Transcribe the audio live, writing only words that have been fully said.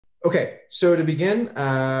Okay, so to begin,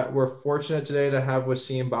 we're fortunate today to have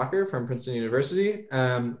Waseem Bakr from Princeton University.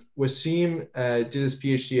 Waseem did his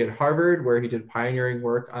PhD at Harvard, where he did pioneering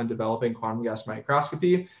work on developing quantum gas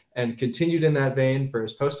microscopy and continued in that vein for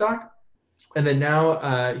his postdoc. And then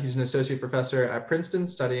now he's an associate professor at Princeton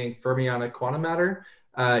studying fermionic quantum matter.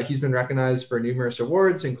 He's been recognized for numerous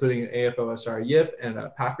awards, including an AFOSR YIP and a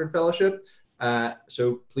Packard Fellowship.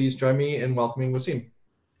 So please join me in welcoming Waseem.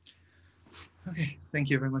 Okay,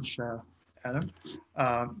 thank you very much, Adam.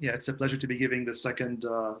 Yeah, it's a pleasure to be giving the second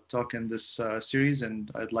talk in this series,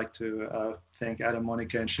 and I'd like to thank Adam,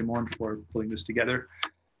 Monica, and Shimon for pulling this together.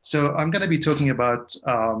 So I'm going to be talking about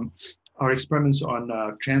our experiments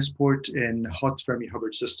on transport in hot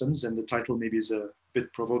Fermi-Hubbard systems, and the title maybe is a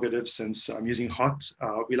bit provocative since I'm using hot.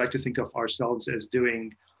 We like to think of ourselves as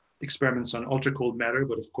doing experiments on ultra-cold matter,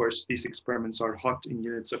 but of course these experiments are hot in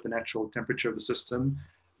units of the natural temperature of the system,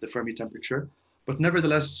 the Fermi temperature. But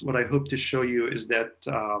nevertheless, what I hope to show you is that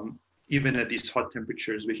even at these hot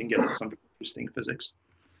temperatures, we can get some interesting physics.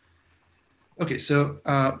 Okay, so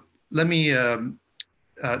let me, so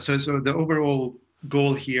the overall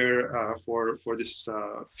goal here for this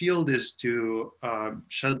field is to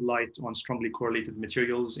shed light on strongly correlated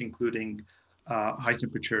materials, including high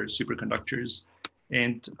temperature superconductors.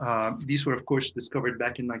 And these were, of course, discovered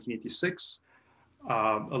back in 1986,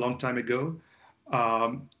 a long time ago.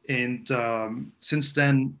 Since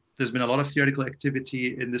then, there's been a lot of theoretical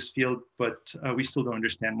activity in this field, but we still don't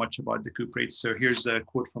understand much about the Coop rates. So here's a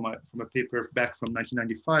quote from a paper back from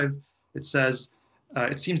 1995. It says,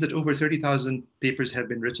 it seems that over 30,000 papers have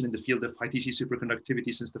been written in the field of high TC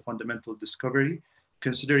superconductivity since the fundamental discovery.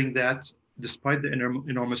 Considering that, despite the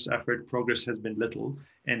enormous effort, progress has been little,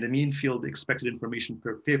 and the mean field expected information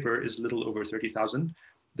per paper is little over 30,000.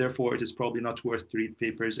 Therefore, it is probably not worth to read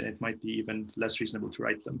papers, and it might be even less reasonable to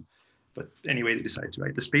write them. But anyway, they decided to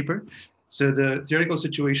write this paper. So the theoretical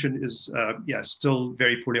situation is, yeah, still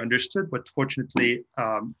very poorly understood, but fortunately,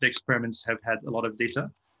 the experiments have had a lot of data.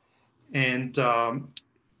 And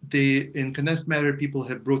in condensed matter, people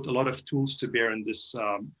have brought a lot of tools to bear in this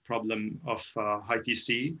problem of high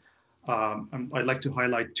TC. I'd like to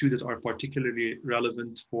highlight two that are particularly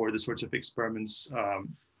relevant for the sorts of experiments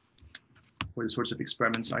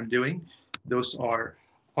I'm doing. Those are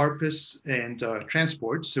ARPIS and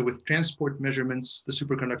transport. So with transport measurements, the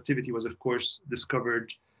superconductivity was, of course,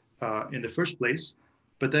 discovered in the first place.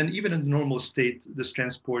 But then even in the normal state, this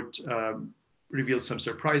transport revealed some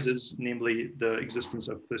surprises, namely the existence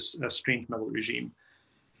of this strange metal regime.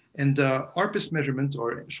 And ARPIS measurement,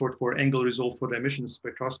 or short for angle resolved photoemission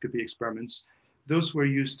spectroscopy experiments, those were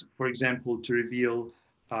used, for example, to reveal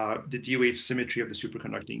the DOH symmetry of the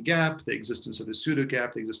superconducting gap, the existence of the pseudo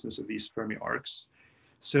gap, the existence of these Fermi arcs.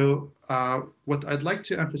 So what I'd like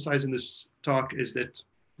to emphasize in this talk is that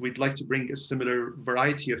we'd like to bring a similar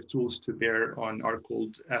variety of tools to bear on our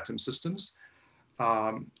cold atom systems,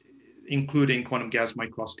 including quantum gas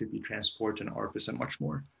microscopy, transport, and ARPIS, and much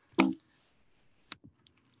more.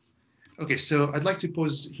 Okay, so I'd like to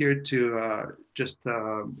pause here to just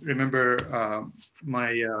remember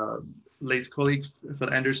my late colleague,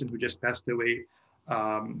 Phil Anderson, who just passed away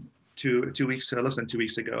less than 2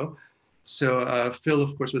 weeks ago. So Phil,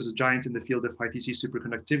 of course, was a giant in the field of high TC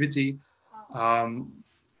superconductivity.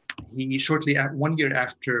 He shortly, 1 year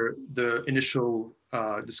after the initial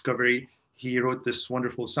discovery, he wrote this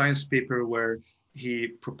wonderful science paper where he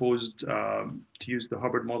proposed to use the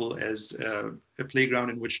Hubbard model as a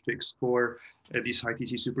playground in which to explore these high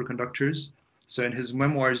TC superconductors. So in his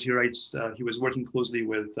memoirs, he writes he was working closely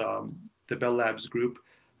with the Bell Labs group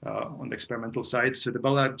on the experimental side. So the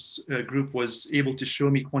Bell Labs group was able to show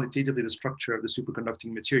me quantitatively the structure of the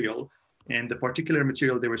superconducting material. And the particular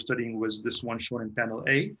material they were studying was this one shown in panel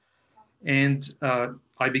A. And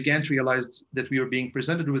I began to realize that we were being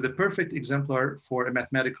presented with a perfect exemplar for a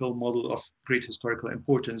mathematical model of great historical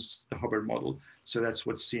importance, the Hubbard model. So that's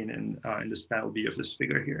what's seen in this panel B of this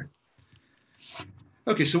figure here.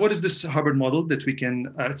 Okay, so what is this Hubbard model that we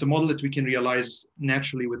can, it's a model that we can realize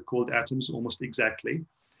naturally with cold atoms almost exactly.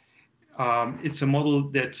 It's a model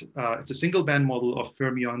that, it's a single band model of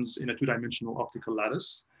fermions in a two-dimensional optical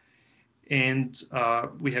lattice. And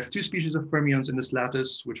we have two species of fermions in this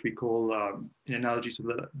lattice, which we call, in analogy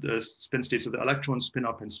to the spin states of the electron, spin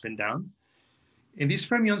up and spin down. And these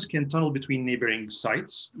fermions can tunnel between neighboring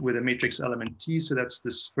sites with a matrix element T. So that's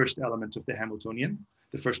this first element of the Hamiltonian,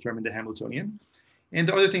 the first term in the Hamiltonian. And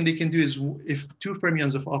the other thing they can do is if two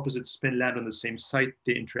fermions of opposite spin land on the same site,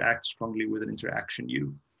 they interact strongly with an interaction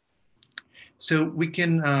U. So we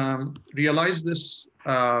can realize this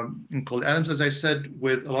in cold atoms, as I said,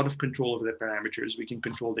 with a lot of control over the parameters. We can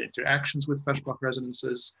control the interactions with Feshbach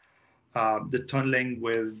resonances. the tunneling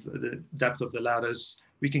with the depth of the lattice.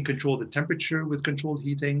 We can control the temperature with controlled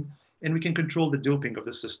heating, and we can control the doping of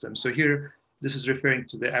the system. So here, this is referring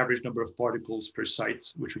to the average number of particles per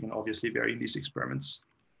site, which we can obviously vary in these experiments.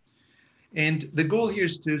 And the goal here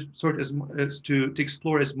is to to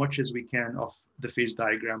explore as much as we can of the phase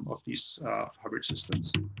diagram of these Hubbard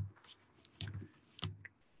systems.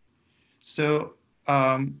 So,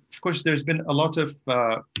 of course, there's been a lot of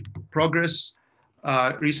progress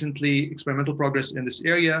recently, experimental progress in this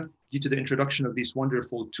area due to the introduction of these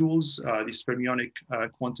wonderful tools, these fermionic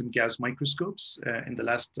quantum gas microscopes in the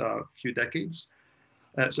last few decades,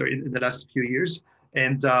 in the last few years.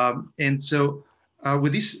 And so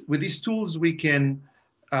with these tools, we can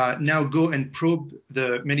now go and probe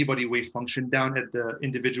the many-body wave function down at the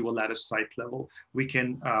individual lattice site level. We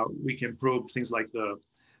can probe things like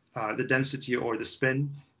the density or the spin,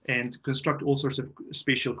 and construct all sorts of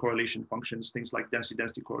spatial correlation functions, things like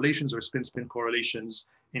density-density correlations or spin-spin correlations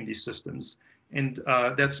in these systems. And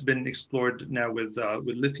that's been explored now with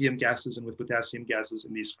lithium gases and with potassium gases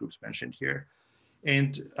in these groups mentioned here.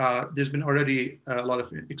 And there's been already a lot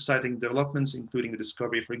of exciting developments, including the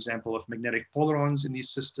discovery, for example, of magnetic polarons in these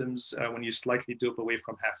systems when you slightly dope away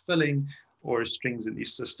from half filling, or strings in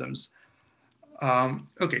these systems.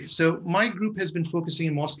 Okay, so my group has been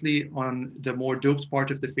focusing mostly on the more doped part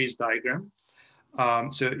of the phase diagram.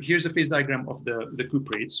 So here's a phase diagram of the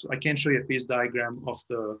cuprates. I can't show you a phase diagram of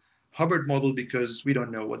the Hubbard model because we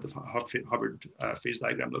don't know what the Hubbard phase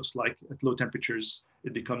diagram looks like. At low temperatures,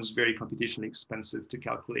 it becomes very computationally expensive to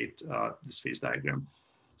calculate this phase diagram.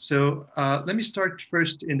 So let me start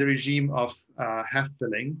first in the regime of half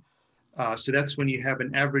filling. So that's when you have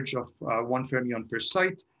an average of 1 fermion per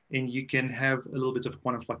site, and you can have a little bit of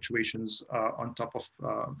quantum fluctuations on top of,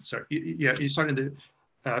 you start in the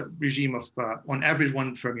regime of, on average,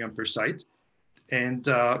 1 fermion per site. And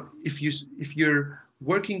if you're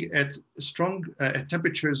working at strong at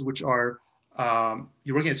temperatures which are,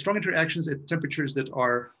 you're working at strong interactions at temperatures that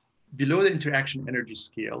are below the interaction energy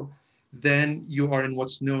scale, then you are in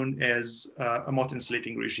what's known as a Mott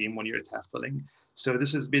insulating regime when you're at half filling. So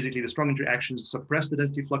this is basically the strong interactions suppress the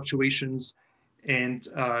density fluctuations, and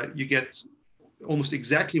you get almost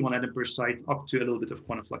exactly 1 atom per site up to a little bit of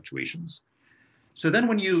quantum fluctuations. So then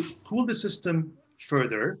when you cool the system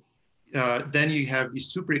further, then you have these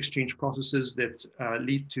super exchange processes that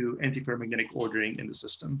lead to antiferromagnetic ordering in the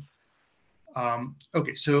system.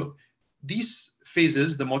 Okay, so these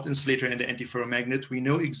phases, the Mott insulator and the antiferromagnet, we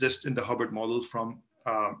know exist in the Hubbard model from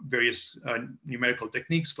various numerical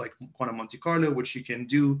techniques like quantum Monte Carlo, which you can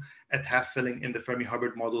do at half filling in the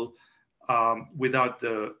Fermi-Hubbard model without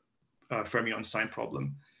the fermion sign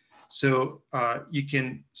problem. So you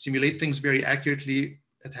can simulate things very accurately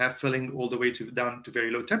at half filling all the way to down to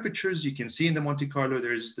very low temperatures. You can see in the Monte Carlo,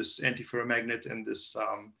 there's this antiferromagnet and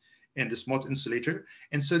this Mott insulator.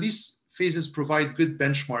 And so these phases provide good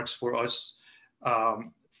benchmarks for us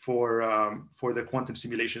for the quantum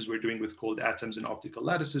simulations we're doing with cold atoms and optical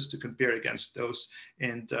lattices to compare against those.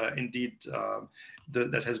 And indeed,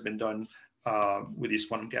 that has been done with these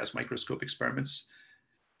quantum gas microscope experiments.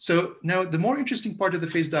 So now the more interesting part of the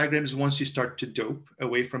phase diagram is once you start to dope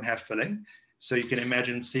away from half filling. So you can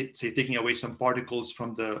imagine, say taking away some particles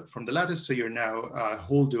from the lattice. So you're now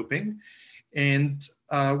whole doping. And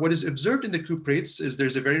what is observed in the cuprates is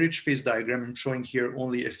there's a very rich phase diagram. I'm showing here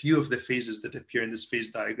only a few of the phases that appear in this phase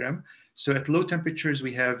diagram. So at low temperatures,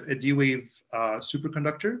 we have a D-wave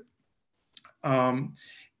superconductor.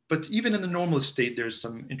 But even in the normal state, there's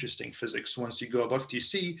some interesting physics. Once you go above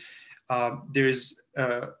TC, there's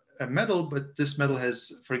a metal, but this metal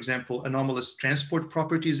has, for example, anomalous transport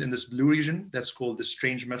properties in this blue region. That's called the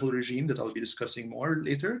strange metal regime that I'll be discussing more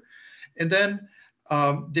later. And then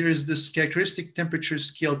there is this characteristic temperature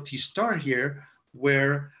scale T star here,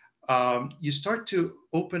 where you start to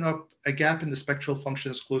open up a gap in the spectral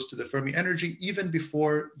functions close to the Fermi energy, even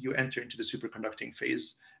before you enter into the superconducting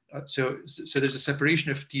phase. So there's a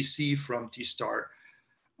separation of TC from T star,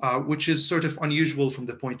 which is sort of unusual from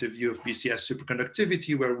the point of view of BCS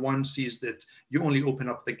superconductivity, where one sees that you only open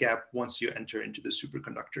up the gap once you enter into the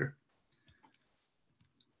superconductor.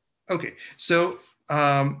 Okay, so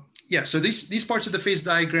yeah, so these parts of the phase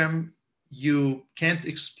diagram you can't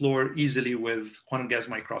explore easily with quantum gas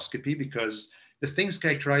microscopy because the things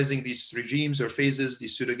characterizing these regimes or phases,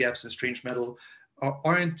 these pseudo gaps in strange metal,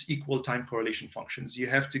 aren't equal time correlation functions. You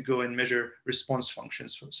have to go and measure response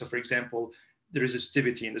functions. So for example, the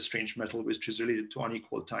resistivity in the strange metal, which is related to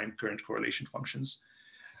unequal time current correlation functions.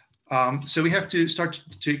 So we have to start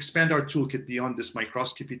to expand our toolkit beyond this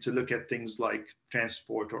microscopy to look at things like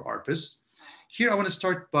transport or ARPAS. Here, I want to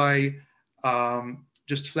start by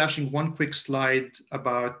just flashing one quick slide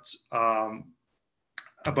about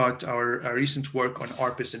our recent work on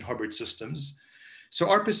ARPIS and Hubbard systems. So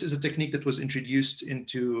ARPIS is a technique that was introduced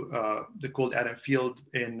into the cold atom field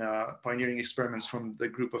in pioneering experiments from the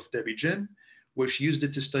group of Debbie Jin, where she used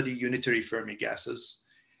it to study unitary Fermi gases.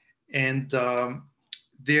 And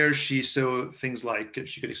there she saw things like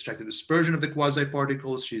she could extract the dispersion of the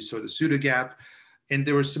quasi-particles, she saw the pseudo-gap, and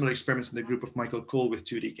there were similar experiments in the group of Michael Cole with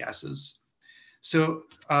 2D gases. So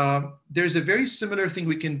there's a very similar thing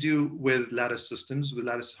we can do with lattice systems, with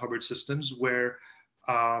lattice Hubbard systems, where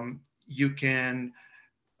you can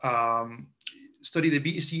study the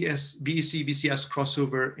BEC-BCS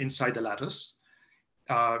crossover inside the lattice.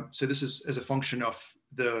 So this is as a function of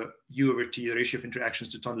the U over T, the ratio of interactions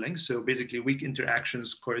to tunneling. So basically weak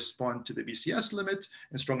interactions correspond to the BCS limit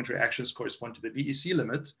and strong interactions correspond to the BEC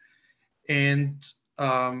limit. And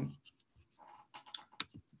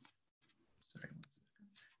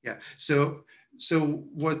yeah, so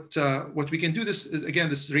what we can do this is, again,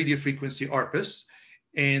 this radio frequency ARPIS,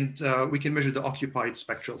 and we can measure the occupied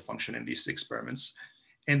spectral function in these experiments.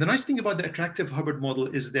 And the nice thing about the attractive Hubbard model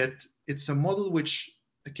is that it's a model which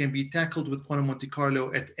can be tackled with quantum Monte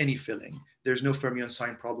Carlo at any filling. There's no fermion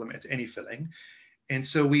sign problem at any filling. And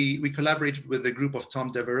so we collaborated with a group of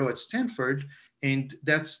Tom Devereaux at Stanford, and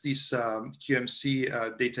that's this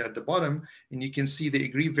QMC data at the bottom. And you can see they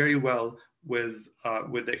agree very well with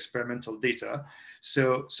the experimental data.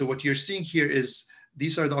 So what you're seeing here is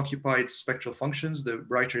these are the occupied spectral functions. The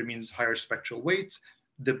brighter means higher spectral weight.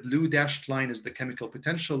 The blue dashed line is the chemical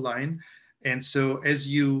potential line. And so as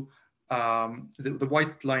you, the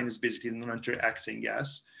white line is basically the non-interacting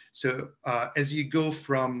gas. So as you go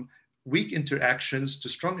from weak interactions to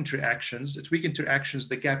strong interactions, at weak interactions,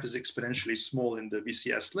 the gap is exponentially small in the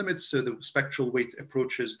BCS limits. So the spectral weight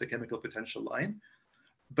approaches the chemical potential line.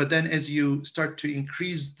 But then as you start to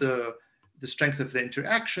increase the strength of the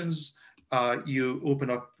interactions, you open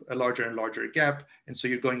up a larger and larger gap. And so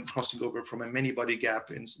you're crossing over from a many-body gap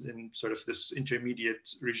in sort of this intermediate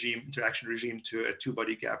regime, interaction regime, to a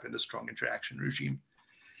two-body gap in the strong interaction regime.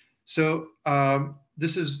 So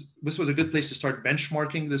this was a good place to start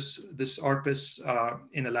benchmarking this ARPIS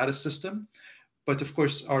in a lattice system. But of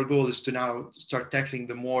course, our goal is to now start tackling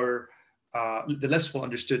the less well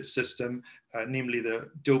understood system, namely the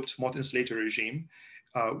doped Mott insulator regime,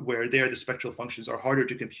 where there the spectral functions are harder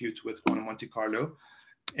to compute with quantum Monte Carlo.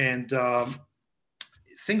 And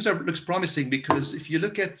things looks promising, because if you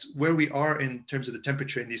look at where we are in terms of the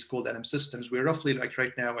temperature in these cold atom systems, we're roughly like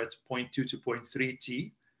right now at 0.2 to 0.3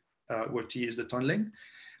 T, where T is the tunneling.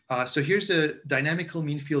 So here's a dynamical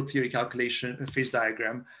mean field theory calculation phase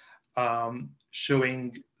diagram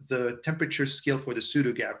showing the temperature scale for the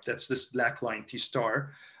pseudo gap. That's this black line, T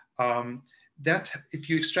star. That, if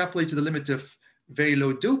you extrapolate to the limit of very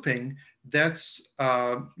low doping, that's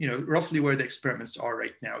roughly where the experiments are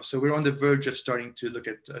right now. So we're on the verge of starting to look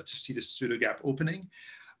at to see the pseudo gap opening.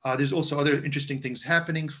 There's also other interesting things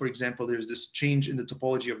happening. For example, there's this change in the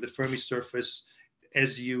topology of the Fermi surface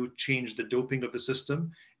as you change the doping of the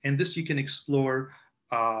system, and this you can explore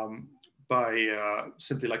by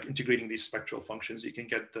simply like integrating these spectral functions. You can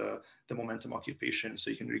get the momentum occupation, so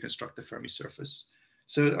you can reconstruct the Fermi surface.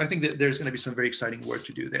 So I think that there's going to be some very exciting work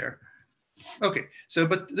to do there. Okay, so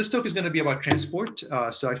but this talk is going to be about transport.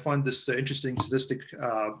 So I found this interesting statistic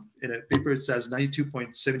in a paper. It says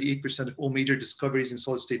 92.78% of all major discoveries in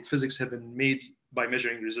solid state physics have been made by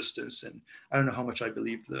measuring resistance. And I don't know how much I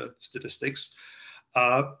believe the statistics,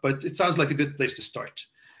 but it sounds like a good place to start.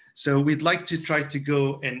 So we'd like to try to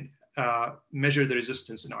go and measure the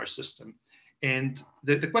resistance in our system. And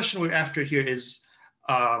the question we're after here is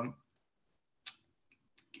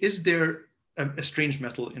there a strange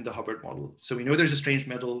metal in the Hubbard model? So we know there's a strange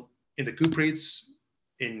metal in the cuprates,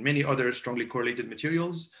 in many other strongly correlated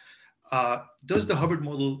materials. Does the Hubbard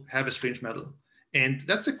model have a strange metal? And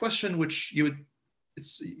that's a question which you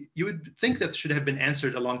would think that should have been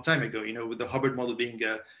answered a long time ago. You know, with the Hubbard model being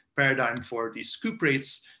a paradigm for these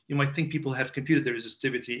cuprates, you might think people have computed the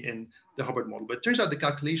resistivity in the Hubbard model. But it turns out the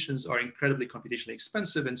calculations are incredibly computationally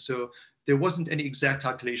expensive. And so there wasn't any exact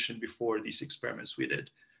calculation before these experiments we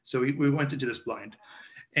did. So we went into this blind.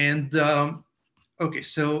 And okay,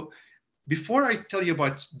 so before I tell you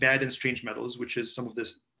about bad and strange metals, which is some of the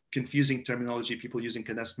confusing terminology people use in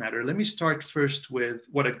condensed matter, let me start first with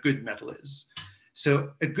what a good metal is.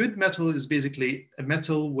 So a good metal is basically a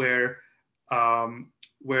metal where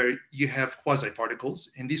you have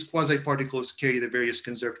quasi-particles, and these quasi-particles carry the various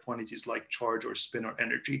conserved quantities like charge or spin or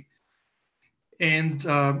energy. And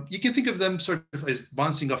you can think of them sort of as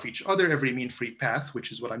bouncing off each other every mean free path,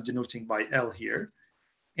 which is what I'm denoting by L here.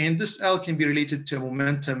 And this L can be related to a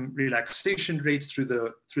momentum relaxation rate through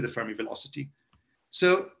the Fermi velocity. So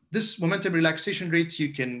this momentum relaxation rate,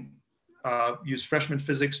 you can use freshman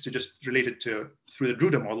physics to just relate it through the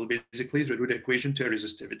Drude model, basically, the Drude equation to a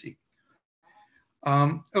resistivity.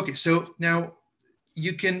 Okay, so now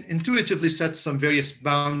you can intuitively set some various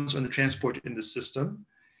bounds on the transport in the system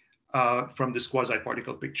from this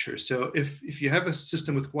quasi-particle picture. So if you have a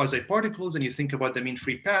system with quasi-particles and you think about the mean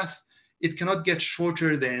free path, it cannot get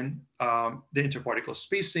shorter than the interparticle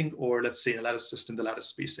spacing, or let's say in a lattice system, the lattice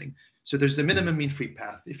spacing. So there's a minimum mean free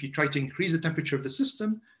path. If you try to increase the temperature of the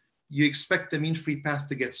system, you expect the mean free path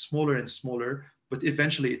to get smaller and smaller, but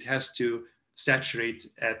eventually it has to saturate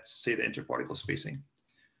at, say, the interparticle spacing.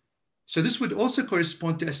 So this would also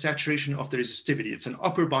correspond to a saturation of the resistivity. It's an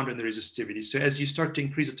upper bound on the resistivity. So as you start to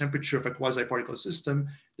increase the temperature of a quasi-particle system,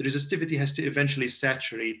 the resistivity has to eventually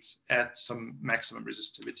saturate at some maximum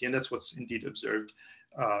resistivity. And that's what's indeed observed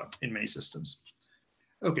in many systems.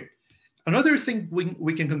 Okay, another thing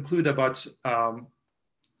we can conclude about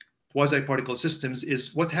quasi-particle systems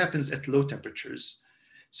is what happens at low temperatures.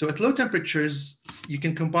 So at low temperatures, you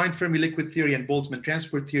can combine Fermi liquid theory and Boltzmann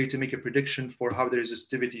transport theory to make a prediction for how the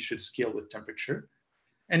resistivity should scale with temperature.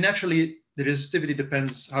 And naturally, the resistivity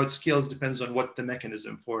depends, how it scales depends on what the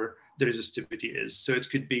mechanism for the resistivity is. So it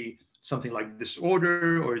could be something like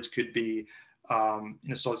disorder, or it could be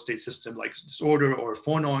in a solid state system like disorder, or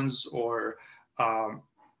phonons, or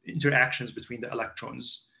interactions between the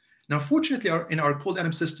electrons. Now, fortunately, in our cold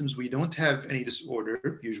atom systems, we don't have any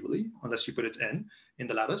disorder usually, unless you put it in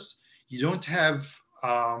the lattice. You don't have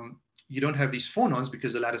these phonons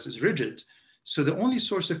because the lattice is rigid. So the only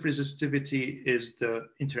source of resistivity is the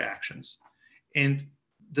interactions. And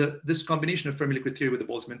this combination of Fermi liquid theory with the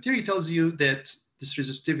Boltzmann theory tells you that this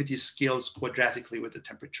resistivity scales quadratically with the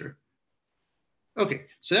temperature. Okay,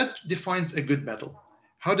 so that defines a good metal.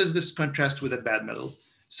 How does this contrast with a bad metal?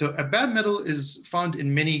 So a bad metal is found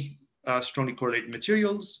in many strongly correlated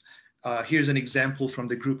materials. Here's an example from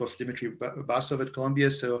the group of Dmitry Basov at Columbia.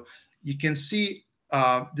 So you can see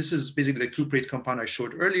this is basically the cuprate compound I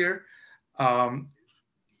showed earlier.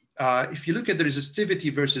 If you look at the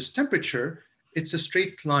resistivity versus temperature, it's a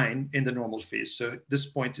straight line in the normal phase. So at this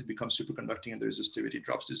point, it becomes superconducting and the resistivity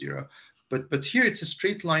drops to zero. But here it's a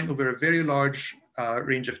straight line over a very large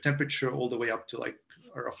range of temperature, all the way up to like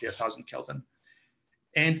roughly 1000 Kelvin.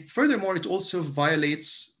 And furthermore, it also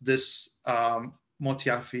violates this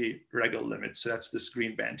Motiafi-Regel limit. So that's this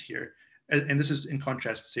green band here. And this is in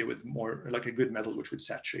contrast, say, with more like a good metal, which would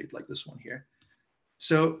saturate like this one here.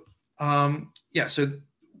 So yeah, so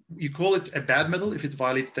you call it a bad metal if it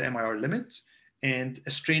violates the MIR limit, and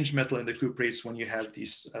a strange metal in the cuprates when you have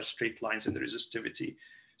these straight lines in the resistivity.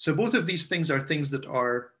 So both of these things are things that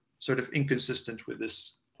are sort of inconsistent with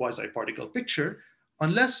this quasi-particle picture,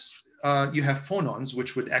 unless you have phonons,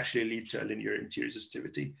 which would actually lead to a linear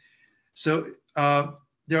anti-resistivity. So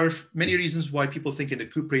there are many reasons why people think in the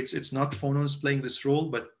cuprates it's not phonons playing this role,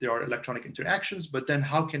 but there are electronic interactions. But then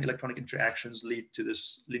how can electronic interactions lead to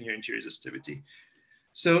this linear anti-resistivity?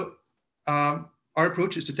 So our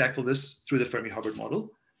approach is to tackle this through the Fermi-Hubbard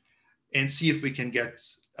model and see if we can get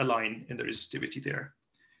a line in the resistivity there.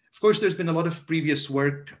 Of course, there's been a lot of previous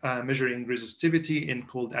work measuring resistivity in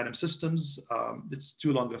cold atom systems. It's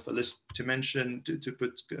too long of a list to mention, to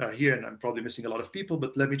put here, and I'm probably missing a lot of people,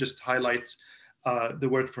 but let me just highlight the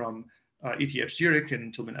work from E.T.H. Zurich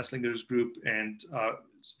and Tilman Esslinger's group, and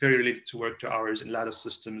it's very related to work to ours in lattice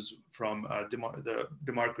systems from the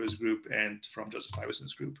DeMarco's group and from Joseph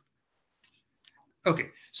Ivison's group. Okay,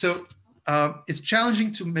 so it's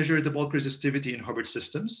challenging to measure the bulk resistivity in Hubbard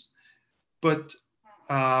systems, but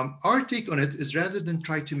our take on it is, rather than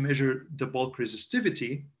try to measure the bulk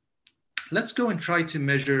resistivity, let's go and try to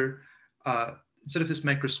measure, instead of this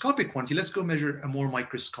microscopic quantity, let's go measure a more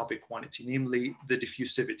microscopic quantity, namely the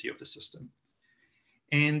diffusivity of the system.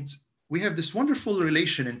 And we have this wonderful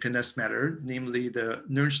relation in condensed matter, namely the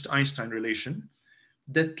Nernst-Einstein relation,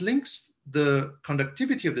 that links the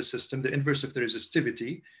conductivity of the system, the inverse of the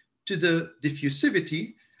resistivity, to the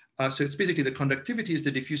diffusivity. So it's basically the conductivity is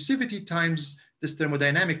the diffusivity times this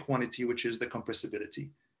thermodynamic quantity, which is the compressibility.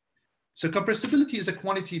 So compressibility is a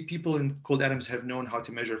quantity people in cold atoms have known how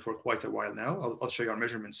to measure for quite a while now. I'll show you our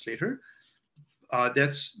measurements later.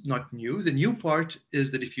 That's not new. The new part is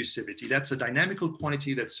the diffusivity. That's a dynamical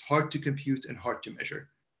quantity that's hard to compute and hard to measure.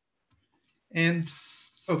 And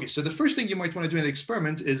okay, so the first thing you might want to do in the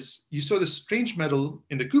experiment is, you saw the strange metal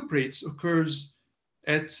in the cuprates occurs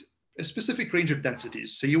at a specific range of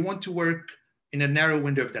densities. So you want to work in a narrow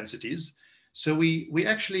window of densities. So we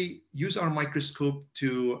actually use our microscope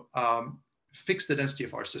to fix the density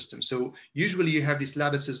of our system. So usually you have these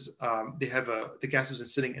lattices, they have the gases are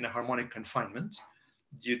sitting in a harmonic confinement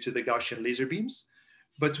due to the Gaussian laser beams.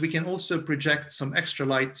 But we can also project some extra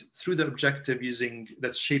light through the objective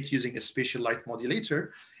that's shaped using a spatial light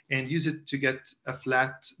modulator and use it to get a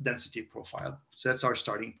flat density profile. So that's our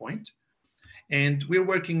starting point. And we're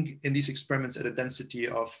working in these experiments at a density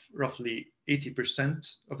of roughly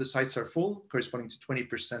 80% of the sites are full, corresponding to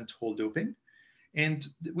 20% hole doping. And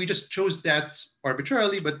we just chose that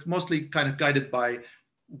arbitrarily, but mostly kind of guided by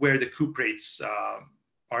where the cuprates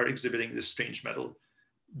are exhibiting this strange metal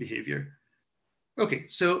behavior. Okay,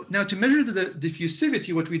 so now to measure the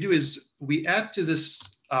diffusivity, what we do is we add to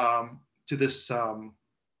this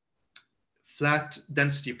flat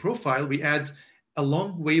density profile, we add a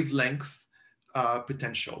long wavelength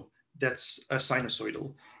potential that's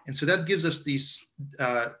sinusoidal. And so that gives us these,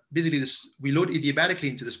 basically this, we load adiabatically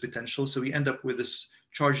into this potential. So we end up with this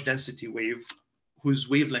charge density wave whose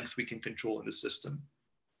wavelength we can control in the system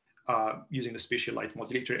using the spatial light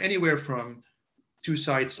modulator, anywhere from 2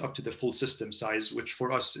 sites up to the full system size, which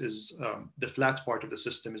for us is the flat part of the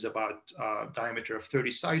system is about diameter of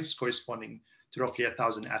 30 sites, corresponding to roughly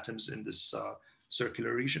 1,000 atoms in this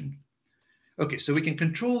circular region. Okay, so we can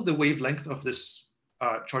control the wavelength of this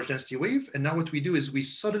charge density wave. And now what we do is we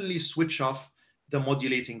suddenly switch off the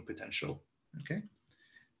modulating potential, okay?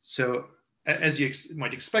 So as you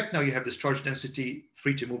might expect, now you have this charge density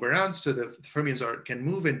free to move around. So the fermions can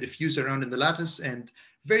move and diffuse around in the lattice, and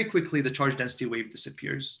very quickly the charge density wave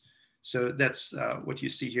disappears. So that's what you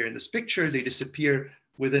see here in this picture. They disappear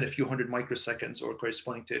within a few hundred microseconds, or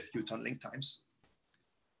corresponding to a few tunneling times.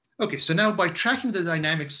 Okay, so now by tracking the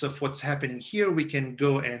dynamics of what's happening here, we can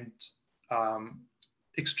go and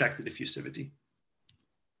extract the diffusivity.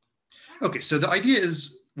 Okay, so the idea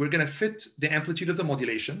is we're going to fit the amplitude of the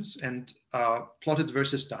modulations and plot it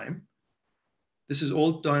versus time. This is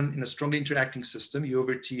all done in a strongly interacting system, U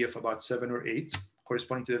over T of about 7 or 8,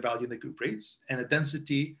 corresponding to the value in the cuprates, and a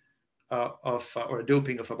density or a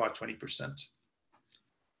doping of about 20%.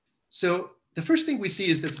 So the first thing we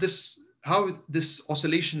see is that how this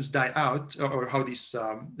oscillations die out, or how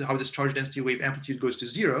this charge density wave amplitude goes to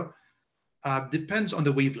 0, depends on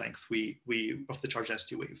the wavelength of the charge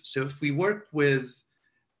density wave. So if we work with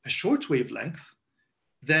a short wavelength,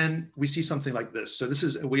 then we see something like this. So this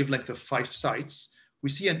is a wavelength of 5 sites. We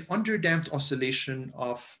see an underdamped oscillation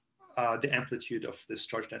of the amplitude of this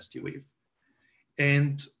charge density wave.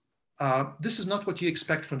 And this is not what you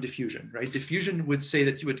expect from diffusion, right? Diffusion would say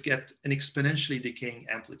that you would get an exponentially decaying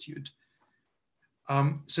amplitude.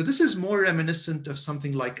 So this is more reminiscent of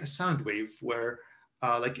something like a sound wave, where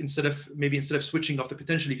like instead of switching off the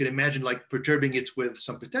potential, you could imagine like perturbing it with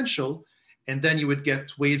some potential, and then you would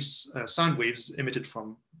get waves, sound waves emitted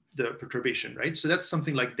from the perturbation, right? So that's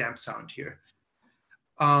something like damped sound here.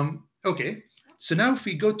 Okay, so now if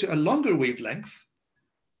we go to a longer wavelength,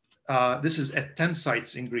 this is at 10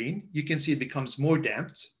 sites in green, you can see it becomes more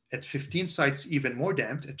damped. At 15 sites, even more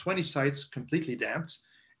damped. At 20 sites, completely damped.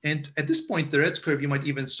 And at this point, the red curve, you might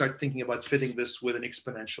even start thinking about fitting this with an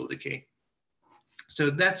exponential decay. So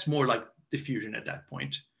that's more like diffusion at that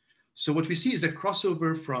point. So what we see is a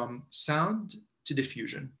crossover from sound to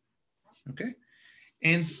diffusion, okay?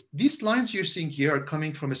 And these lines you're seeing here are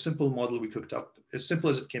coming from a simple model we cooked up, as simple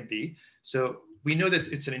as it can be. So we know that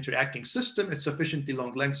it's an interacting system. It's sufficiently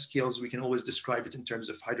long length scales. We can always describe it in terms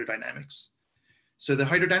of hydrodynamics. So the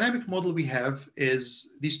hydrodynamic model we have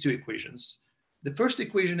is these 2 equations. The first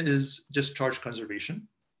equation is just charge conservation.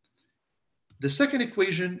 The second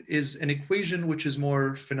equation is an equation which is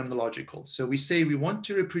more phenomenological. So we say we want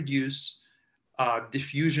to reproduce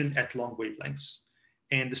diffusion at long wavelengths.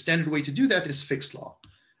 And the standard way to do that is Fick's law,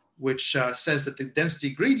 which says that the density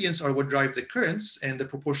gradients are what drive the currents, and the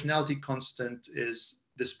proportionality constant is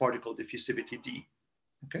this particle diffusivity D,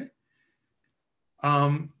 okay?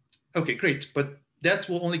 Okay, great, but that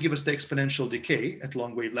will only give us the exponential decay at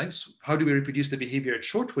long wavelengths. How do we reproduce the behavior at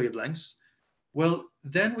short wavelengths? Well,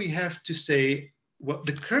 then we have to say, well,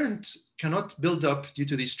 the current cannot build up due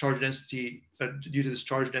to this charge density,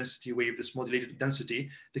 wave, this modulated density.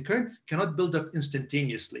 The current cannot build up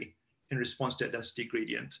instantaneously in response to a density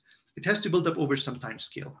gradient. It has to build up over some time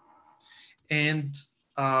scale. And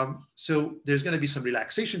so there's going to be some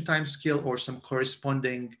relaxation time scale or some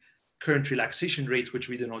corresponding current relaxation rate, which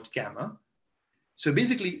we denote gamma. So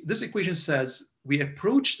basically, this equation says we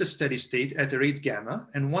approach the steady state at a rate gamma,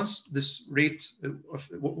 and once this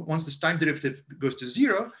time derivative goes to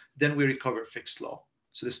 0, then we recover Fick's law.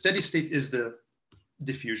 So the steady state is the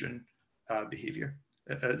diffusion behavior.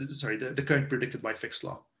 The current predicted by Fick's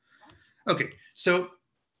law. Okay, so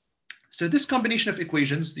So this combination of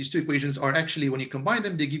equations, these two equations are actually, when you combine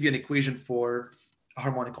them, they give you an equation for a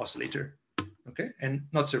harmonic oscillator. Okay, and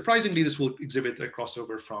not surprisingly, this will exhibit a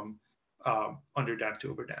crossover from underdamped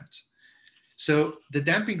to overdamped. So the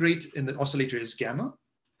damping rate in the oscillator is gamma,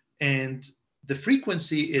 and the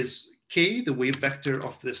frequency is k, the wave vector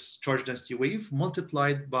of this charge density wave,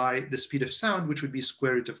 multiplied by the speed of sound, which would be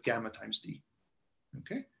square root of gamma times d.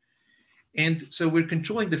 Okay, and so we're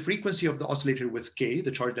controlling the frequency of the oscillator with k,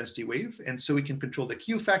 the charge density wave, and so we can control the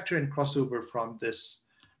Q factor and cross over from this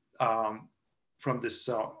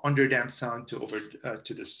underdamped sound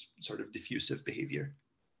to this sort of diffusive behavior.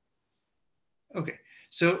 Okay,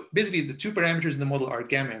 so basically the two parameters in the model are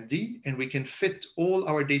gamma and d, and we can fit all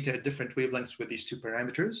our data at different wavelengths with these two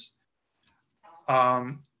parameters.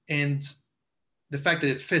 And the fact that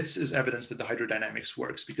it fits is evidence that the hydrodynamics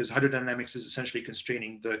works, because hydrodynamics is essentially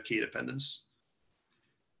constraining the k dependence.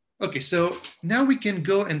 Okay, so now we can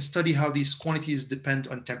go and study how these quantities depend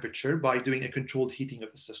on temperature by doing a controlled heating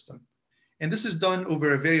of the system. And this is done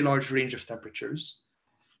over a very large range of temperatures.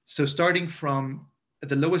 So starting from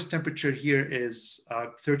the lowest temperature here is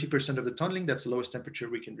 30% of the tunneling. That's the lowest temperature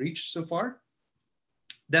we can reach so far.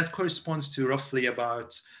 That corresponds to roughly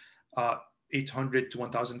about 800 to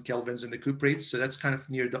 1000 kelvins in the cuprates. So that's kind of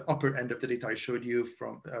near the upper end of the data I showed you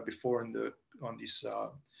from before on these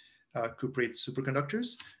cuprate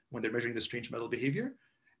superconductors when they're measuring the strange metal behavior.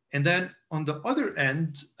 And then on the other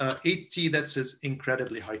end, 8T, that's an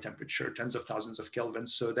incredibly high temperature, tens of thousands of kelvins.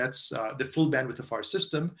 So that's the full bandwidth of our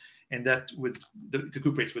system, and that would the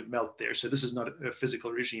cuprates would melt there. So this is not a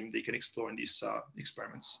physical regime they can explore in these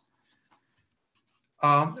experiments.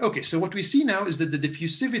 Okay, so what we see now is that the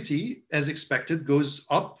diffusivity, as expected, goes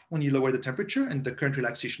up when you lower the temperature, and the current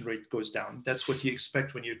relaxation rate goes down. That's what you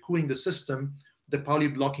expect when you're cooling the system. The Pauli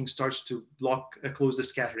blocking starts to close the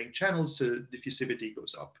scattering channels, so diffusivity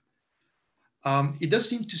goes up. It does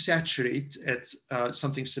seem to saturate at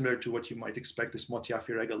something similar to what you might expect, this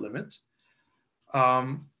Motiaf-Irega limit.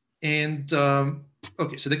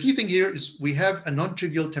 Okay, so the key thing here is we have a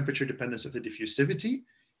non-trivial temperature dependence of the diffusivity,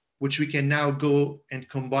 which we can now go and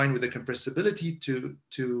combine with the compressibility to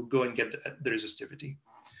go and get the resistivity.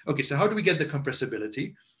 Okay, so how do we get the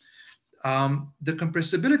compressibility? The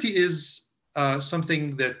compressibility is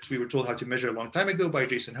something that we were told how to measure a long time ago by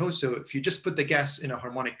Jason Ho. So if you just put the gas in a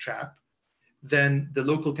harmonic trap, then the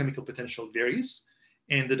local chemical potential varies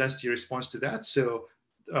and the density responds to that. So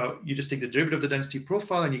you just take the derivative of the density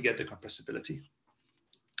profile and you get the compressibility.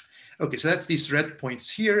 Okay, so that's these red points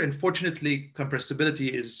here. And fortunately, compressibility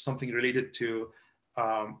is something related to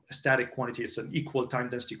a static quantity. It's an equal time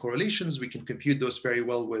density correlations. We can compute those very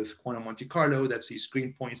well with quantum Monte Carlo. That's these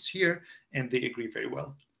green points here, and they agree very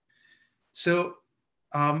well. So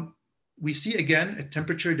we see again a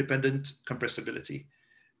temperature dependent compressibility.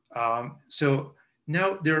 So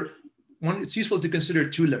now it's useful to consider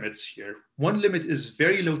two limits here. One limit is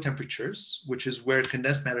very low temperatures, which is where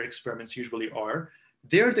condensed matter experiments usually are.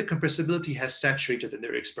 There, the compressibility has saturated in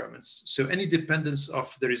their experiments. So any dependence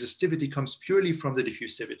of the resistivity comes purely from the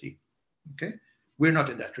diffusivity. Okay, we're not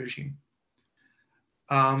in that regime.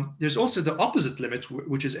 There's also the opposite limit,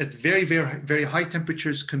 which is at very, very, very high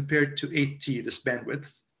temperatures compared to 8T, this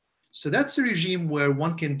bandwidth. So that's a regime where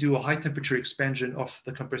one can do a high temperature expansion of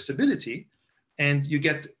the compressibility, and you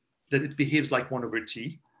get that it behaves like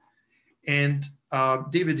 1/T. And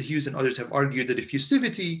David Hughes and others have argued that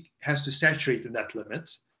diffusivity has to saturate in that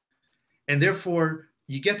limit. And therefore,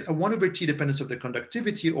 you get a 1/T dependence of the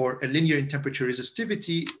conductivity or a linear in temperature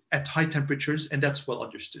resistivity at high temperatures, and that's well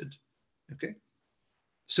understood. Okay.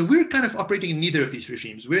 So we're kind of operating in neither of these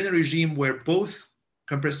regimes. We're in a regime where both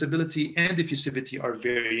compressibility and diffusivity are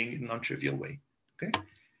varying in a non-trivial way. Okay.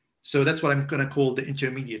 So that's what I'm going to call the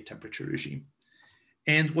intermediate temperature regime.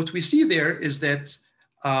 And what we see there is that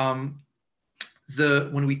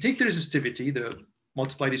when we take the resistivity,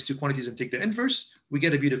 multiply these two quantities and take the inverse, we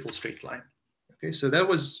get a beautiful straight line. Okay, so that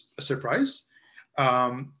was a surprise.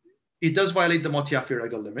 It does violate the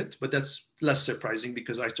Motiaf-Irega limit, but that's less surprising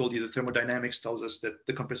because I told you the thermodynamics tells us that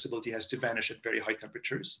the compressibility has to vanish at very high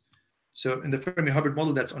temperatures. So in the Fermi-Hubbard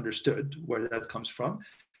model, that's understood where that comes from,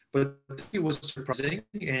 but it was surprising.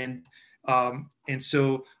 And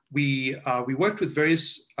so we worked with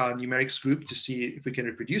various numerics group to see if we can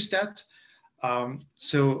reproduce that.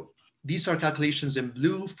 So these are calculations in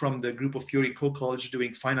blue from the group of Fiori Co-College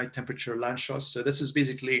doing finite temperature Landschaus. So this is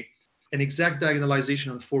basically an exact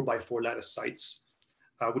diagonalization on 4x4 lattice sites,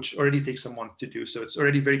 which already takes a month to do. So it's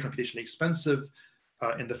already very computationally expensive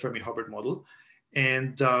in the Fermi-Hubbard model.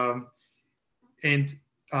 And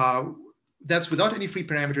that's without any free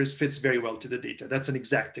parameters, fits very well to the data. That's an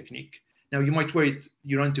exact technique. Now you might worry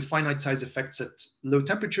you run into finite size effects at low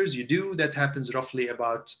temperatures. You do. That happens roughly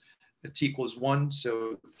about T equals 1,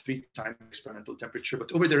 so 3 times experimental temperature.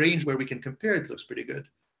 But over the range where we can compare, it looks pretty good.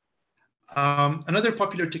 Another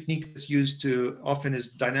popular technique that's used often is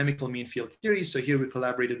dynamical mean field theory. So here we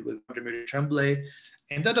collaborated with André Tremblay,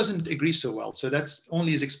 and that doesn't agree so well. So that's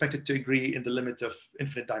only is expected to agree in the limit of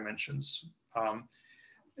infinite dimensions.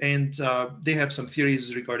 They have some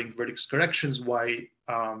theories regarding vertex corrections, why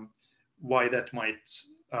that might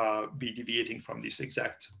be deviating from these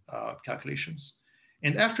exact calculations.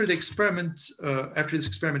 And after this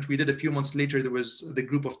experiment we did a few months later, there was the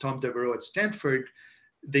group of Tom Devereaux at Stanford.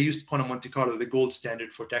 They used quantum Monte Carlo, the gold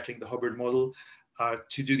standard for tackling the Hubbard model,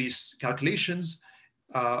 to do these calculations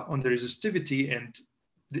on the resistivity. And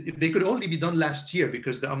they could only be done last year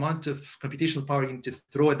because the amount of computational power you need to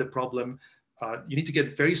throw at the problem, you need to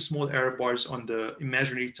get very small error bars on the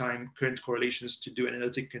imaginary time current correlations to do an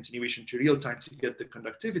analytic continuation to real time to get the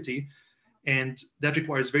conductivity. And that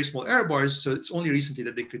requires very small error bars. So it's only recently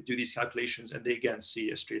that they could do these calculations, and they again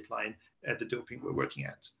see a straight line at the doping we're working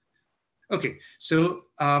at. Okay, so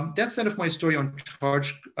that's the end of my story on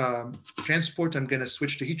charge transport. I'm going to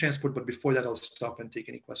switch to heat transport, but before that, I'll stop and take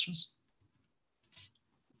any questions.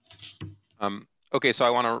 Okay, so I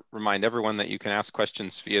want to remind everyone that you can ask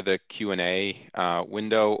questions via the Q&A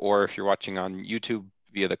window, or if you're watching on YouTube,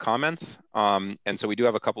 via the comments. And so we do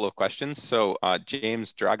have a couple of questions. So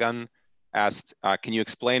James Dragan asked, can you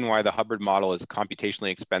explain why the Hubbard model is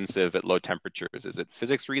computationally expensive at low temperatures? Is it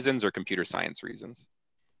physics reasons or computer science reasons?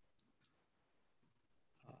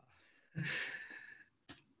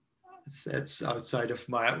 That's outside of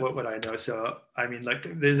what I know. So I mean,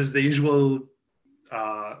 like, this is the usual.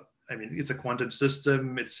 I mean, it's a quantum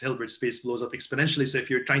system. Its Hilbert space blows up exponentially. So if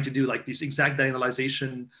you're trying to do like these exact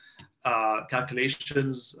diagonalization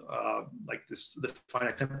calculations, like the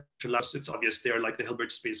finite temperature lapse, it's obvious there. Like the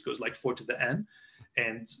Hilbert space goes like 4 to the n,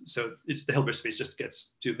 and so the Hilbert space just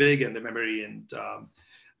gets too big, and the memory and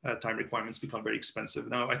time requirements become very expensive.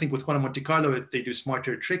 Now, I think with quantum Monte Carlo, they do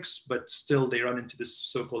smarter tricks, but still they run into this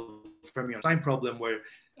so-called Fermi-Hubbard sign problem where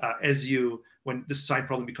when this sign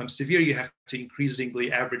problem becomes severe, you have to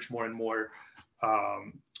increasingly average more and more,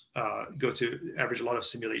 go to average a lot of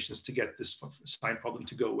simulations to get this sign problem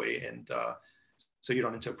to go away. And so you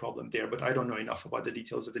run into a problem there, but I don't know enough about the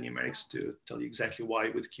details of the numerics to tell you exactly why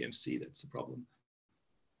with QMC that's the problem.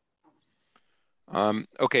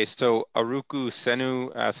 Okay, so Aruku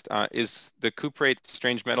Senu asked, is the cuprate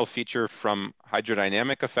strange metal feature from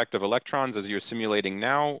hydrodynamic effect of electrons as you're simulating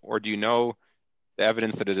now, or do you know the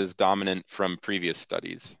evidence that it is dominant from previous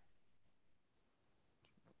studies?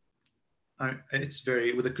 It's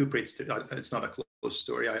very, with the cuprates, it's not a close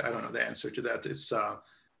story. I don't know the answer to that. It's, I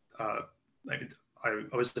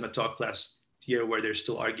was in a talk last year where they're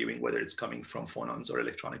still arguing whether it's coming from phonons or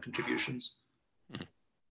electronic contributions.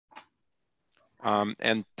 Mm-hmm.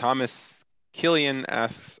 And Thomas Killian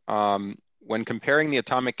asks, when comparing the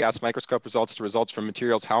atomic gas microscope results to results from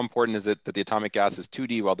materials, how important is it that the atomic gas is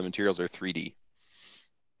 2D while the materials are 3D?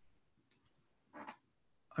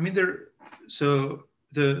 I mean, so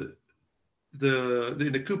the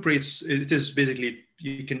cuprates, it is basically,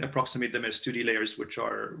 you can approximate them as 2D layers,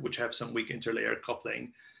 which have some weak interlayer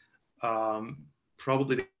coupling.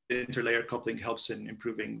 Probably the interlayer coupling helps in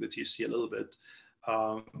improving the TC a little bit.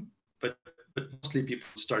 But mostly people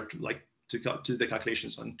start like to do the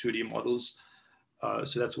calculations on 2D models.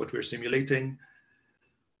 So that's what we're simulating.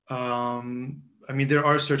 I mean, there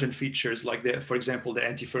are certain features like for example, the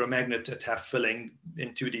antiferromagnet at half filling in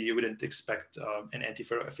 2D, you wouldn't expect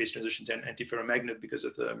a phase transition to an antiferromagnet because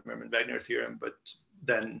of the Merman-Wagner theorem. But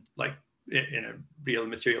then like in a real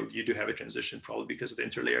material, you do have a transition probably because of the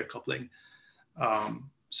interlayer coupling.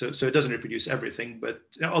 So it doesn't reproduce everything, but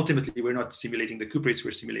ultimately we're not simulating the cuprates,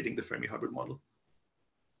 we're simulating the Fermi-Hubbard model.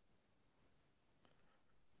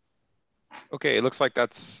 Okay, it looks like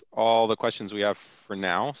that's all the questions we have for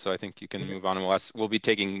now. So I think you can move on, and we'll be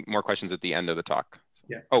taking more questions at the end of the talk.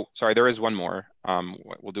 Yeah. Oh, sorry, there is one more.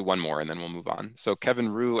 We'll do one more and then we'll move on. So Kevin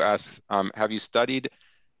Rue asks, have you studied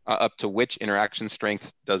up to which interaction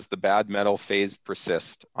strength does the bad metal phase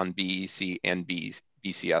persist on BEC and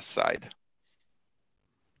BCS side?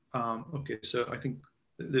 Okay, so I think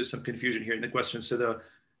there's some confusion here in the question. So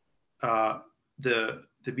the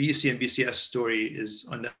BEC and BCS story is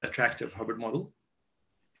on the attractive Hubbard model.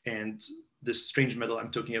 And this strange metal,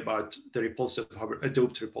 I'm talking about the repulsive Hubbard, a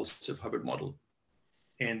doped repulsive Hubbard model.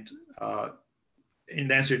 And in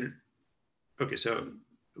the answer, okay, so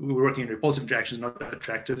we were working in repulsive interactions, not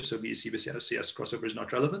attractive. So BEC, BCS crossover is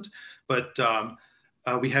not relevant, but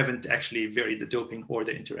we haven't actually varied the doping or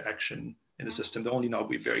the interaction in the system. The only knob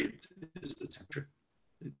we varied is the temperature.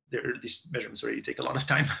 These measurements already take a lot of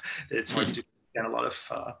time. It's hard to scan a lot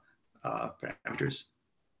of parameters.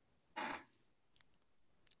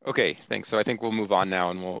 Okay, thanks. So I think we'll move on now,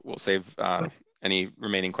 and we'll save any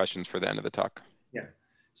remaining questions for the end of the talk. Yeah.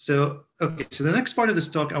 So okay. So the next part of this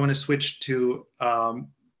talk, I want to switch to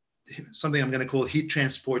something I'm going to call heat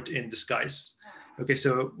transport in disguise. Okay.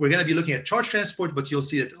 So we're going to be looking at charge transport, but you'll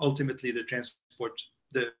see that ultimately the transport,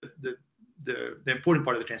 the important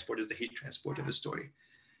part of the transport is the heat transport in the story.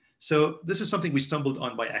 So this is something we stumbled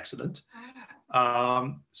on by accident.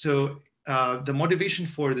 The motivation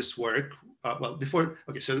for this work,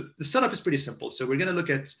 so the setup is pretty simple. So we're going to look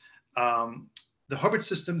at the Hubbard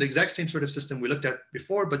system, the exact same sort of system we looked at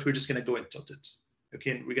before, but we're just going to go and tilt it.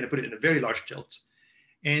 Okay, and we're going to put it in a very large tilt.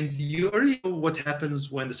 And you already know what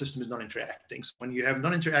happens when the system is non-interacting. So when you have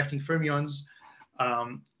non-interacting fermions,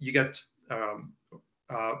 you get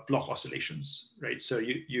Bloch oscillations, right? So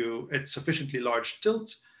at sufficiently large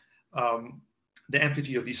tilt, the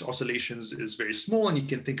amplitude of these oscillations is very small, and you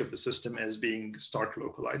can think of the system as being stark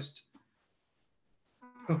localized.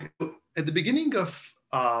 Okay, so at the beginning of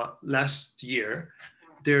last year,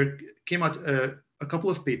 there came out a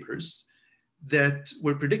couple of papers that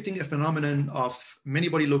were predicting a phenomenon of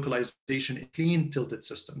many-body localization in clean tilted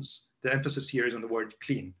systems. The emphasis here is on the word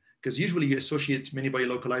clean, because usually you associate many-body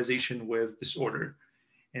localization with disorder.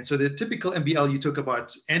 And so the typical MBL, you talk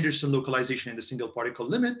about Anderson localization in the single particle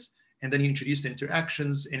limit, and then you introduce the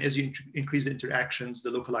interactions, and as you increase the interactions,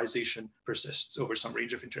 the localization persists over some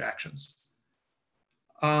range of interactions.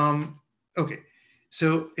 Okay,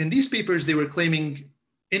 so in these papers, they were claiming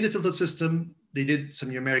in the tilted system, they did some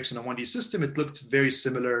numerics in a 1D system. It looked very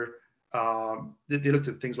similar. They looked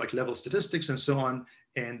at things like level statistics and so on.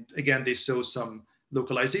 And again, they saw some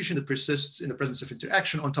localization that persists in the presence of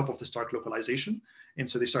interaction on top of the stark localization. And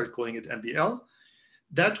so they started calling it MBL.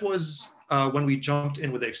 That was when we jumped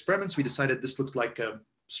in with the experiments. We decided this looked like a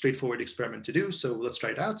straightforward experiment to do. So let's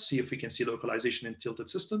try it out, see if we can see localization in tilted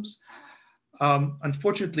systems.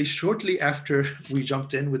 Unfortunately, shortly after we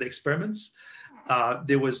jumped in with the experiments,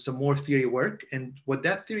 there was some more theory work. And what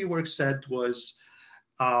that theory work said was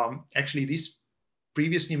actually these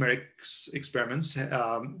previous numerics experiments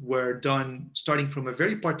were done starting from a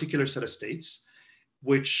very particular set of states,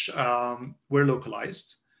 which were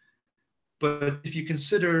localized. But if you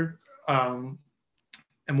consider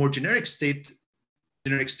a more generic state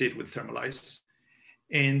would thermalize.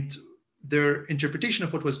 And their interpretation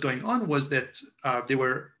of what was going on was that there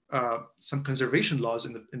were some conservation laws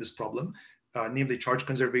in this problem, namely charge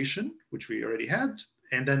conservation, which we already had.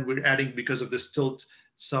 And then we're adding, because of this tilt,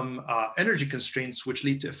 some energy constraints, which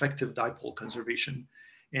lead to effective dipole conservation.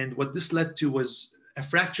 And what this led to was a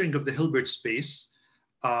fracturing of the Hilbert space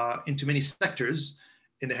into many sectors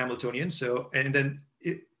in the Hamiltonian. So, and then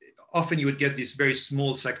often you would get these very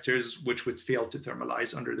small sectors which would fail to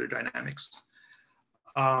thermalize under their dynamics.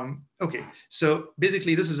 Okay, so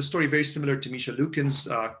basically this is a story very similar to Misha Lukin's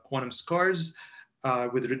quantum scars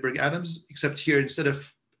with Rydberg atoms, except here instead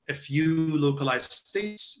of a few localized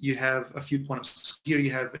states, you have a few quantum. Here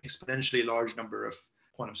you have an exponentially large number of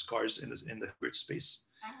quantum scars in the Hilbert space.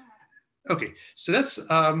 Okay, so that's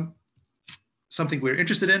something we're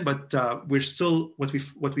interested in, but we're still, what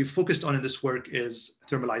we've focused on in this work is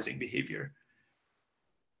thermalizing behavior.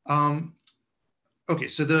 Okay,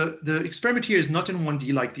 so the experiment here is not in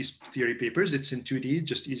 1D like these theory papers, it's in 2D,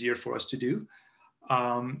 just easier for us to do.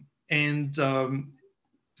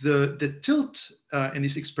 The tilt in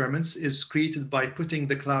these experiments is created by putting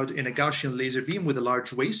the cloud in a Gaussian laser beam with a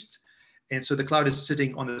large waist. And so the cloud is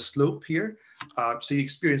sitting on the slope here. So you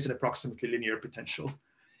experience an approximately linear potential.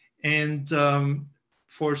 And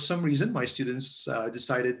for some reason, my students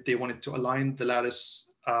decided they wanted to align the lattice,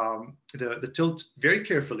 the tilt very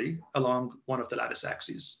carefully along one of the lattice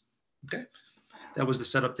axes. Okay, that was the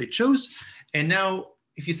setup they chose. And now,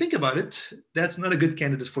 if you think about it, that's not a good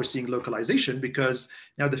candidate for seeing localization, because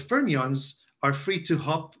now the fermions are free to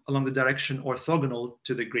hop along the direction orthogonal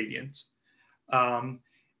to the gradient.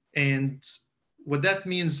 And what that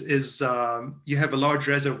means is you have a large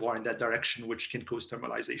reservoir in that direction, which can cause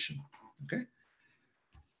thermalization, okay?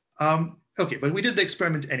 Okay, but we did the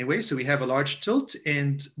experiment anyway, so we have a large tilt,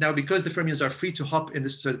 and now because the fermions are free to hop in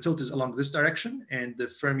this, so the tilt is along this direction, and the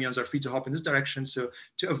fermions are free to hop in this direction, so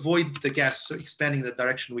to avoid the gas, so expanding the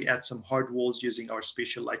direction, we add some hard walls using our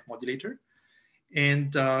spatial light modulator.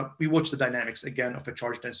 And we watch the dynamics, again, of a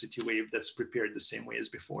charge density wave that's prepared the same way as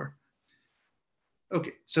before.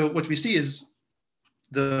 Okay, so what we see is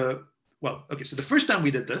so the first time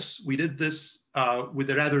we did this with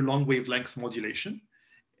a rather long wavelength modulation.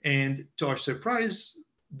 And to our surprise,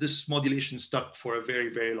 this modulation stuck for a very,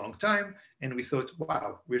 very long time. And we thought,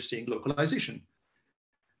 wow, we're seeing localization.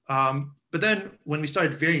 But then when we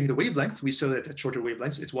started varying the wavelength, we saw that at shorter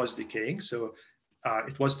wavelengths, it was decaying. So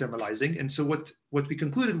it was thermalizing. And so what we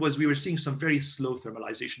concluded was we were seeing some very slow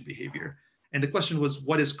thermalization behavior. And the question was,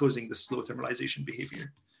 what is causing the slow thermalization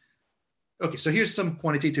behavior? Okay, so here's some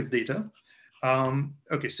quantitative data.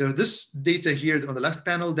 Okay, so this data here on the left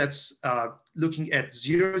panel, that's looking at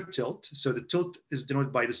zero tilt. So the tilt is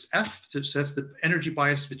denoted by this F. So that's the energy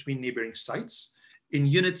bias between neighboring sites in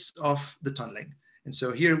units of the tunneling. And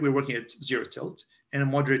so here we're working at zero tilt and a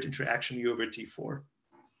moderate interaction U over T4.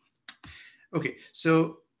 Okay,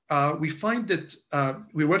 so we find that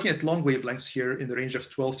we're working at long wavelengths here in the range of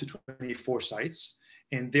 12 to 24 sites.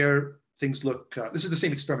 And there things look, this is the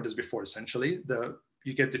same experiment as before, essentially.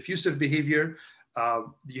 You get diffusive behavior,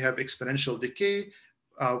 you have exponential decay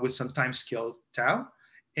with some time scale tau.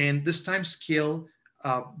 And this time scale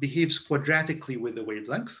behaves quadratically with the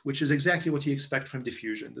wavelength, which is exactly what you expect from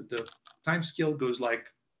diffusion, that the time scale goes like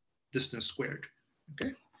distance squared,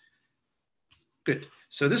 okay? Good,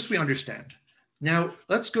 so this we understand. Now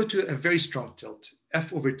let's go to a very strong tilt,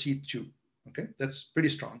 F over T2, okay? That's pretty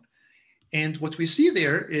strong. And what we see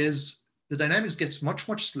there is the dynamics gets much,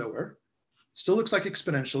 much slower. Still looks like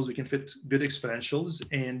exponentials, we can fit good exponentials.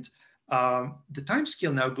 And the time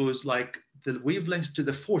scale now goes like the wavelength to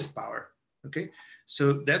the fourth power, okay?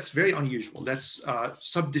 So that's very unusual. That's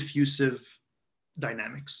subdiffusive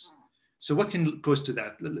dynamics. So what can cause to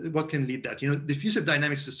that? What can lead that? You know, diffusive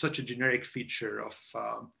dynamics is such a generic feature of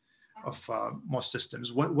most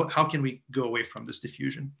systems. How can we go away from this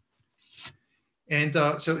diffusion? And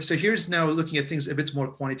so here's now looking at things a bit more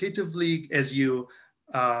quantitatively. As you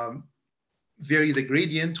vary the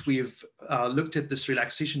gradient, we've looked at this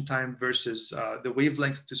relaxation time versus the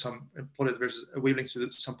wavelength to some plotted versus a wavelength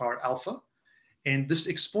to some power alpha. And this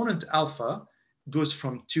exponent alpha goes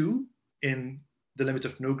from 2 in the limit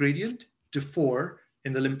of no gradient to 4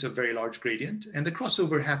 in the limit of very large gradient. And the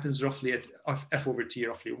crossover happens roughly at F over T,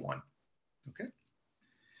 roughly 1, okay?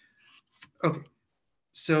 Okay,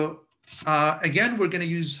 so again, we're gonna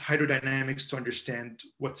use hydrodynamics to understand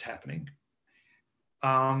what's happening.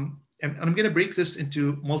 And I'm gonna break this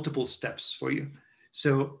into multiple steps for you.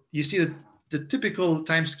 So you see that the typical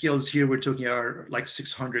time scales here we're talking are like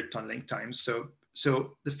 600 tunneling times.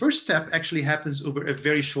 So the first step actually happens over a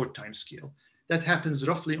very short time scale. That happens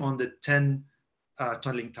roughly on the 10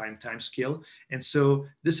 tunneling time scale. And so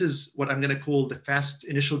this is what I'm gonna call the fast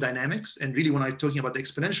initial dynamics. And really when I'm talking about the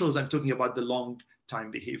exponentials, I'm talking about the long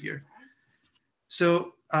time behavior.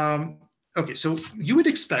 So, okay, so you would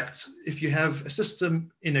expect if you have a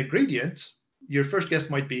system in a gradient, your first guess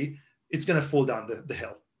might be, it's gonna fall down the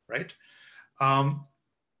hill, right?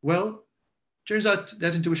 Well, turns out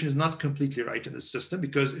that intuition is not completely right in this system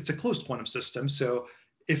because it's a closed quantum system. So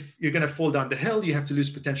if you're gonna fall down the hill, you have to lose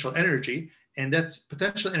potential energy, and that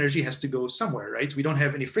potential energy has to go somewhere, right? We don't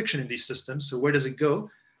have any friction in these systems, so where does it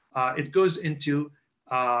go? It goes into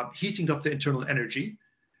heating up the internal energy,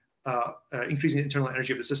 increasing the internal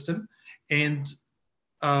energy of the system, and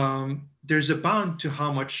there's a bound to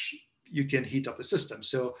how much you can heat up the system.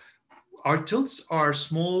 So our tilts are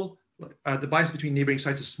small. The bias between neighboring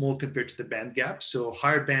sites is small compared to the band gap. So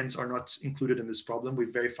higher bands are not included in this problem.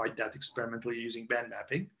 We've verified that experimentally using band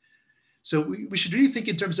mapping. So we should really think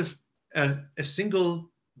in terms of a single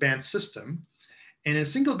band system. And in a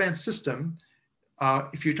single band system,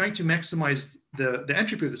 if you're trying to maximize the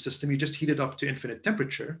entropy of the system, you just heat it up to infinite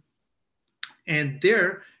temperature. And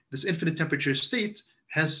there, this infinite temperature state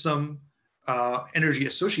has some energy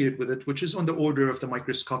associated with it, which is on the order of the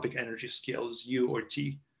microscopic energy scales, U or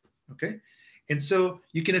T. Okay, and so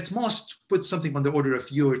you can at most put something on the order of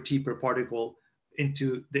U or T per particle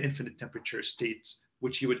into the infinite temperature state,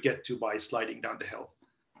 which you would get to by sliding down the hill.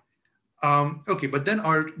 Okay, but then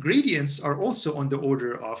our gradients are also on the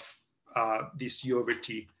order of this U over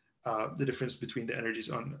T, the difference between the energies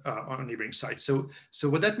on neighboring sites. So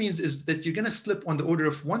what that means is that you're gonna slip on the order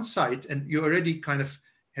of one site, and you already kind of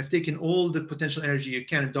have taken all the potential energy you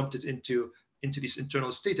can and dumped it into this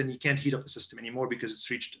internal state, and you can't heat up the system anymore because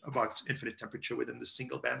it's reached about infinite temperature within the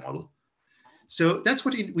single band model. So that's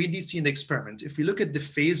what we need to see in the experiment. If we look at the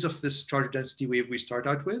phase of this charge density wave we start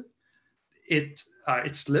out with, it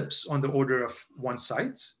slips on the order of one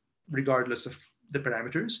site, regardless of the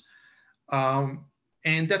parameters.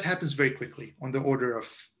 And that happens very quickly on the order of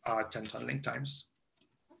 10 tunneling times.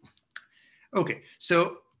 Okay,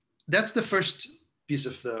 so that's the first piece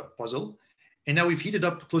of the puzzle. And now we've heated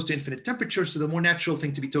up close to infinite temperature. So the more natural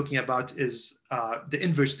thing to be talking about is the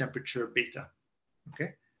inverse temperature beta,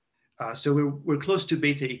 okay? So we're close to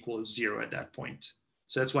beta equals 0 at that point.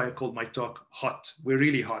 So that's why I called my talk hot. We're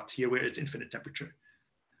really hot here, we're at infinite temperature.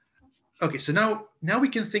 Okay, so now we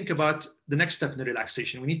can think about the next step in the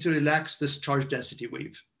relaxation. We need to relax this charge density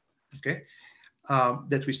wave, okay,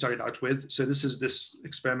 that we started out with. So this is this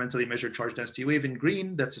experimentally measured charge density wave in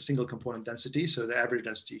green. That's a single component density. So the average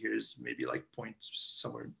density here is maybe like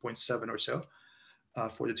somewhere 0.7 or so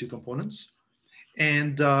for the two components.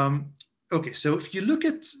 And okay, so if you look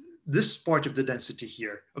at this part of the density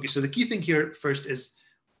here, okay, so the key thing here first is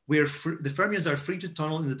the fermions are free to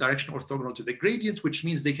tunnel in the direction orthogonal to the gradient, which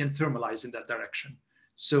means they can thermalize in that direction.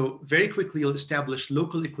 So very quickly you'll establish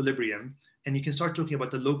local equilibrium, and you can start talking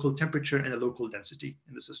about the local temperature and the local density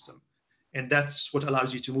in the system. And that's what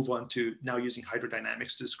allows you to move on to now using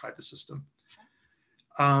hydrodynamics to describe the system.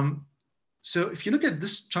 So if you look at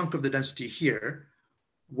this chunk of the density here,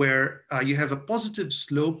 where you have a positive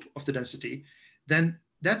slope of the density, then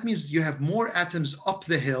that means you have more atoms up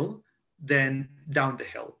the hill than down the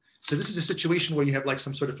hill. So this is a situation where you have like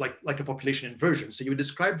some sort of like a population inversion. So you would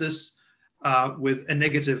describe this with a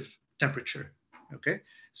negative temperature, okay?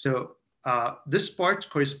 So this part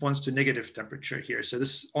corresponds to negative temperature here. So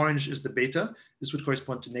this orange is the beta. This would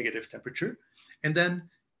correspond to negative temperature. And then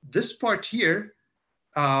this part here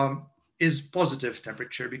is positive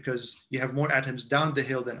temperature because you have more atoms down the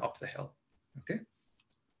hill than up the hill, okay?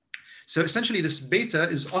 So essentially this beta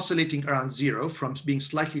is oscillating around 0 from being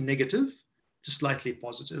slightly negative to slightly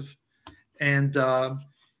positive. And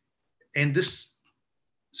this,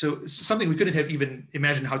 so it's something we couldn't have even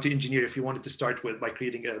imagined how to engineer if you wanted to start with by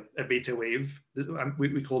creating a beta wave.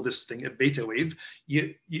 We call this thing a beta wave.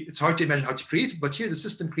 It's hard to imagine how to create it, but here the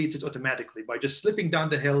system creates it automatically. By just slipping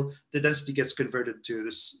down the hill, the density gets converted to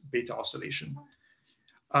this beta oscillation.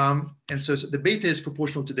 And so the beta is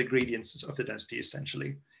proportional to the gradients of the density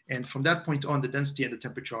essentially. And from that point on, the density and the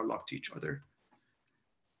temperature are locked to each other.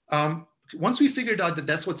 Once we figured out that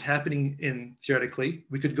that's what's happening theoretically,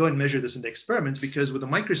 we could go and measure this in the experiment, because with a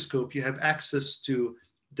microscope, you have access to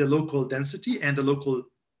the local density and the local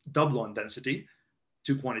doublon density,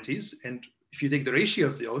 two quantities. And if you take the ratio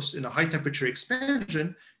of those in a high temperature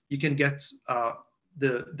expansion, you can get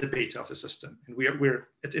the beta of the system. And we're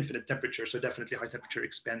at infinite temperature, so definitely high temperature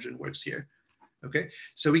expansion works here. Okay,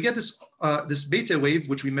 so we get this, this beta wave,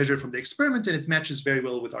 which we measure from the experiment, and it matches very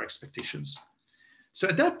well with our expectations. So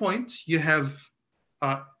at that point, you have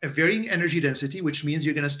a varying energy density, which means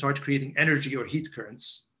you're going to start creating energy or heat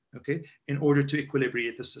currents, okay, in order to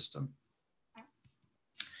equilibrate the system.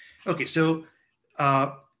 Okay, so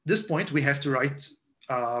this point, we have to write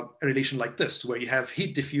a relation like this, where you have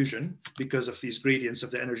heat diffusion because of these gradients of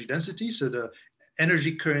the energy density. So the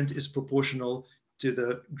energy current is proportional to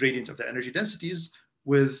the gradient of the energy densities,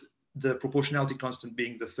 with the proportionality constant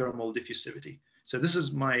being the thermal diffusivity. So this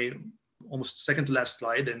is my almost second to last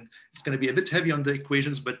slide, and it's going to be a bit heavy on the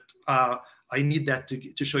equations, but I need that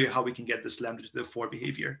to show you how we can get this lambda to the 4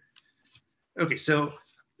 behavior. Okay, so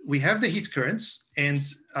we have the heat currents, and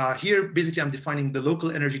here basically I'm defining the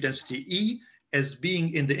local energy density E as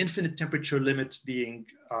being in the infinite temperature limit, being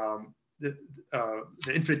the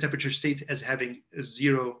infinite temperature state as having a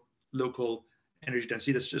 0 local energy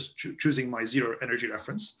density. That's just choosing my 0 energy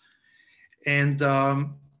reference. And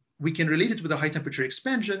we can relate it with a high temperature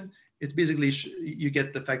expansion. It's basically, you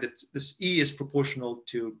get the fact that this E is proportional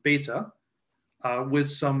to beta with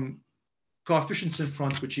some coefficients in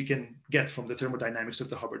front, which you can get from the thermodynamics of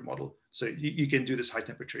the Hubbard model. So you can do this high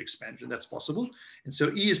temperature expansion, that's possible. And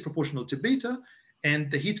so E is proportional to beta, and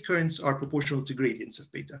the heat currents are proportional to gradients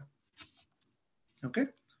of beta. Okay,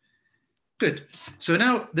 good. So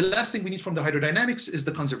now the last thing we need from the hydrodynamics is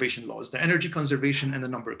the conservation laws, the energy conservation and the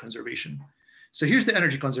number conservation. So here's the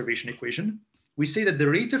energy conservation equation. We say that the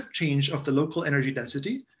rate of change of the local energy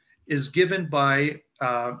density is given by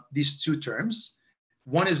these two terms.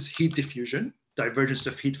 One is heat diffusion, divergence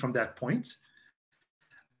of heat from that point.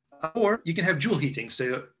 Or you can have Joule heating.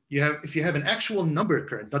 So if you have an actual number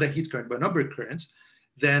current, not a heat current, but a number current,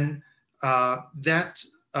 then that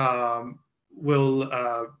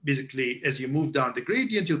will basically, as you move down the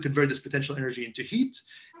gradient, you'll convert this potential energy into heat.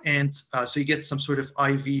 And so you get some sort of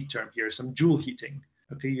IV term here, some Joule heating.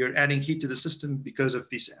 Okay, you're adding heat to the system because of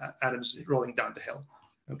these atoms rolling down the hill.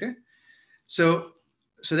 Okay, so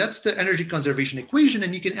that's the energy conservation equation,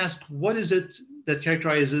 and you can ask, what is it that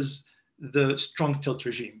characterizes the strong tilt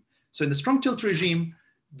regime? So in the strong tilt regime,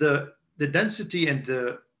 the density and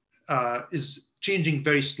is changing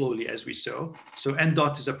very slowly, as we saw. So n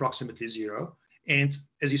dot is approximately 0, and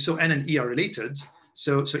as you saw, n and E are related.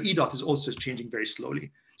 So E dot is also changing very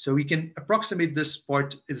slowly. So we can approximate this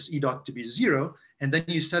part, this E dot, to be 0, and then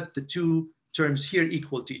you set the two terms here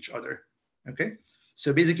equal to each other. Okay,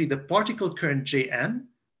 So basically the particle current Jn,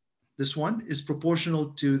 this one, is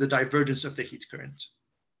proportional to the divergence of the heat current.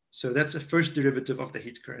 So that's the first derivative of the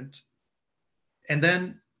heat current. And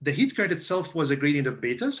then the heat current itself was a gradient of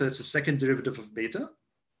beta, so that's the second derivative of beta.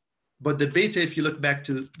 But the beta, if you look back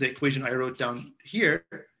to the equation I wrote down here,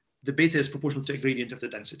 the beta is proportional to a gradient of the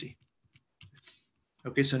density.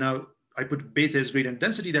 Okay, so now I put beta as gradient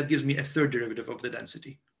density, that gives me a third derivative of the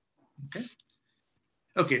density. Okay.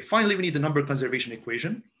 Okay, finally, we need the number conservation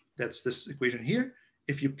equation. That's this equation here.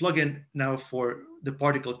 If you plug in now for the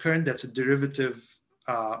particle current, that's a derivative,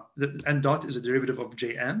 the n dot is a derivative of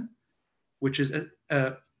Jn, which is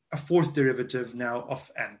a fourth derivative now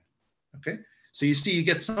of n, okay? So you see, you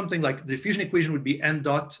get something like the diffusion equation would be n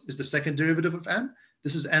dot is the second derivative of n.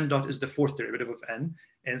 This is n dot is the fourth derivative of n.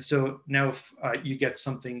 And so now you get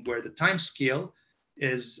something where the time scale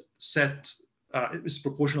is set, is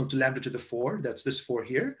proportional to lambda to the 4, that's this 4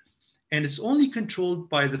 here. And it's only controlled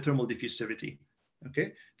by the thermal diffusivity,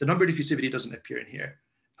 okay? The number diffusivity doesn't appear in here.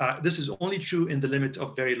 This is only true in the limit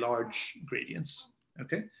of very large gradients,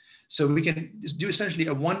 okay? So we can do essentially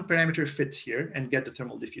a one parameter fit here and get the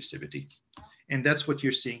thermal diffusivity. And that's what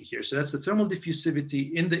you're seeing here. So that's the thermal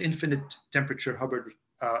diffusivity in the infinite temperature Hubbard,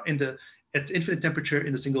 at infinite temperature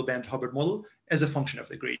in the single band Hubbard model as a function of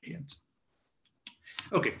the gradient.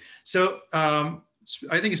 Okay, so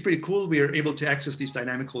I think it's pretty cool. We are able to access these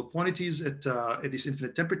dynamical quantities at these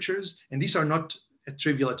infinite temperatures. And these are not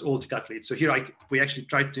trivial at all to calculate. So here we actually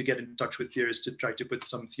tried to get in touch with theorists to try to put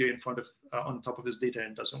some theory in front of on top of this data,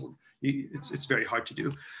 and it doesn't work. It's very hard to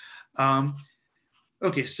do.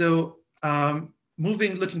 Okay, so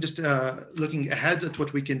looking ahead at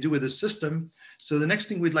what we can do with this system. So the next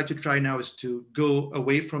thing we'd like to try now is to go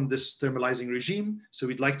away from this thermalizing regime. So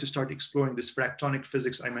we'd like to start exploring this fractonic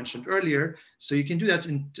physics I mentioned earlier. So you can do that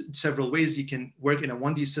in several ways. You can work in a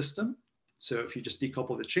 1D system. So if you just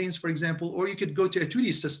decouple the chains, for example, or you could go to a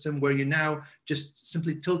 2D system where you now just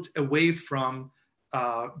simply tilt away from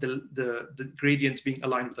the gradient being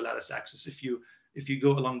aligned with the lattice axis. If you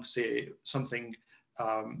go along, say, something,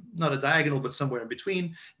 not a diagonal, but somewhere in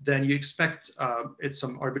between, then you expect at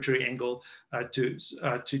some arbitrary angle to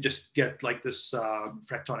just get like this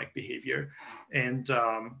fractonic behavior. And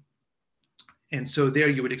so there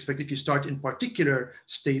you would expect, if you start in particular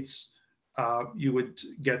states, you would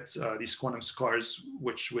get these quantum scars,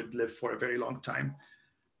 which would live for a very long time.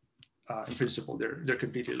 In principle, they're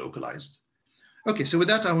completely localized. Okay, so with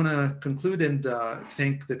that, I want to conclude and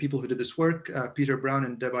thank the people who did this work, Peter Brown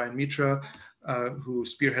and Deba and Mitra, who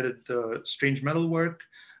spearheaded the strange metal work,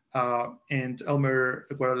 and Elmer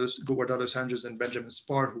Guardado Sanchez and Benjamin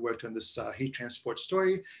Spar, who worked on this heat transport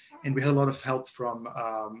story. And we had a lot of help from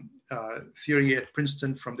theory at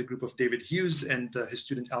Princeton from the group of David Hughes and his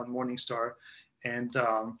student Alan Morningstar, and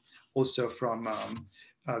also from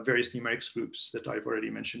various numerics groups that I've already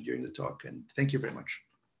mentioned during the talk. And thank you very much.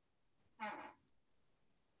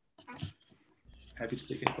 Happy to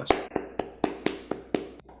take any questions.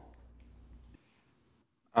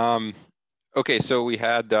 Okay, so we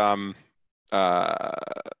had one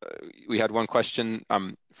question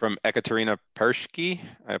from Ekaterina Pershki.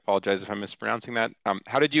 I apologize if I'm mispronouncing that.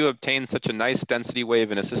 How did you obtain such a nice density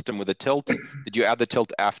wave in a system with a tilt? Did you add the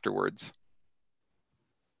tilt afterwards?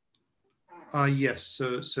 Yes,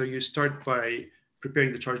 so you start by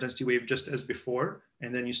preparing the charge density wave just as before,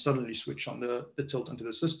 and then you suddenly switch on the tilt onto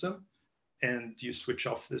the system, and you switch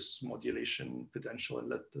off this modulation potential and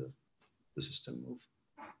let the system move.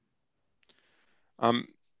 And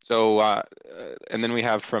then we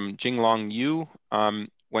have from Jinglong Yu,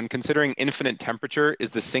 when considering infinite temperature, is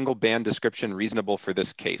the single band description reasonable for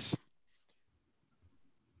this case?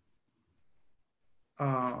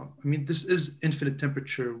 I mean, this is infinite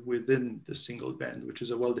temperature within the single band, which is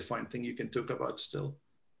a well-defined thing you can talk about still.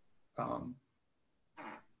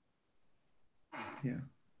 Yeah.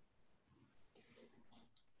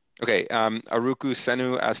 Okay, Aruku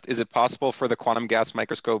Senu asked, is it possible for the quantum gas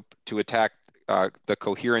microscope to attack the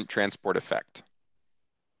coherent transport effect?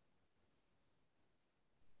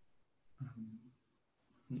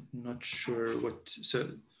 Not sure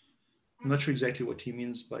I'm not sure exactly what he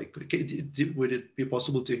means by, would it be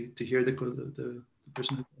possible to hear the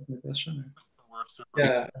person who asked the question?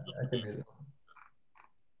 Yeah, I can hear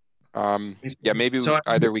that. Yeah, maybe so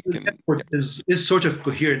either we can. Is sort of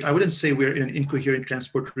coherent. I wouldn't say we're in an incoherent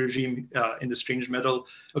transport regime in the strange metal.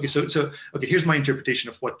 Okay, so okay, here's my interpretation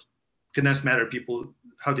of what condensed matter people,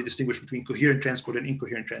 how they distinguish between coherent transport and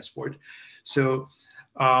incoherent transport. So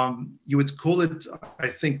you would call it, I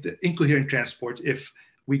think, the incoherent transport if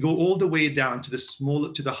we go all the way down to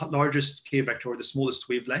the largest k vector, or the smallest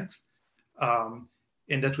wavelength,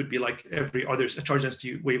 and that would be like every other, a charge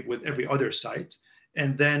density wave with every other site.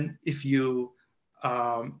 And then if you,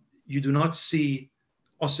 you do not see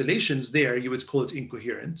oscillations there, you would call it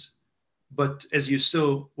incoherent. But as you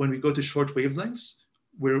saw, when we go to short wavelengths,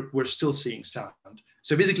 we're still seeing sound.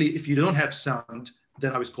 So basically, if you don't have sound,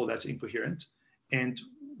 then I would call that incoherent. And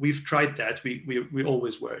we've tried that. We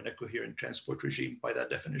always were in a coherent transport regime by that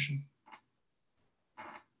definition.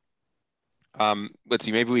 Let's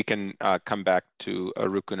see, maybe we can come back to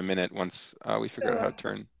Aruku in a minute once we figure out how to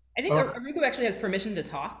turn. I think Aruku actually has permission to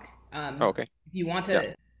talk. Okay. If you want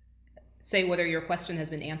to say whether your question has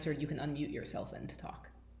been answered, you can unmute yourself and talk.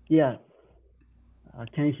 Yeah.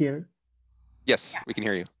 Can you hear? Yes, we can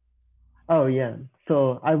hear you. Oh, yeah.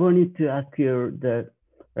 So I wanted to ask you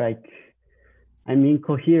I mean,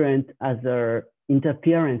 coherent as a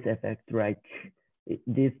interference effect,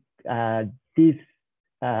 this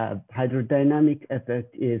hydrodynamic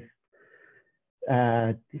effect is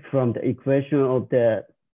from the equation of the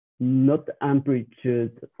not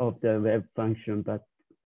amplitude of the wave function, but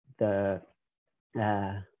the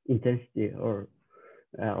intensity or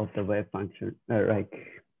of the wave function,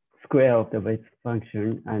 square of the wave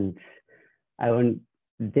function. And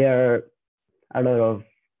there are a lot of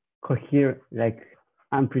coherent,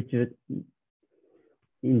 amplitude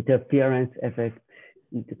interference effect,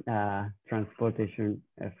 transportation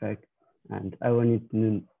effect, and I wanted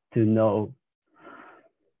to know,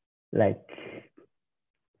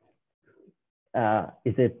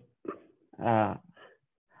 is it,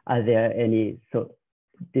 are there any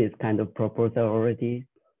this kind of proposal already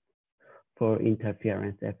for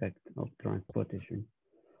interference effect of transportation?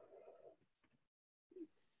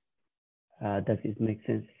 Does it make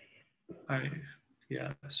sense?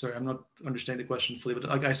 Yeah, sorry, I'm not understanding the question fully, but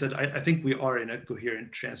like I said, I think we are in a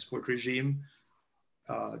coherent transport regime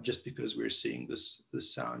just because we're seeing this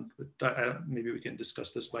sound, but maybe we can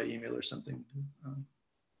discuss this by email or something.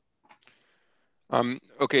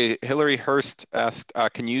 Okay, Hillary Hurst asked,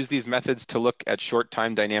 can you use these methods to look at short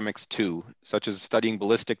time dynamics too, such as studying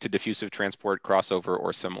ballistic to diffusive transport crossover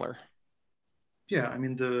or similar? Yeah, I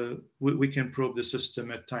mean, we can probe the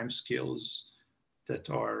system at time scales that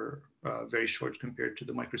are very short compared to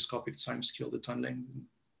the microscopic time scale, the tunneling.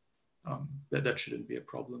 That shouldn't be a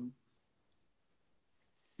problem.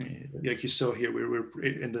 Like you saw here, we were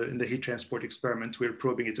in the heat transport experiment, we're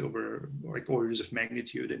probing it over orders of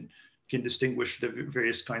magnitude and can distinguish the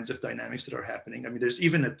various kinds of dynamics that are happening. I mean, there's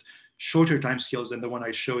even at shorter timescales than the one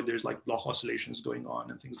I showed, there's like Bloch oscillations going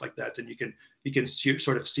on and things like that. And you can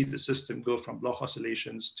sort of see the system go from Bloch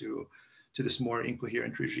oscillations to this more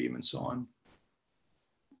incoherent regime and so on.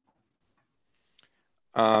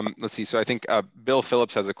 Let's see. So I think Bill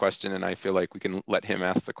Phillips has a question, and I feel like we can let him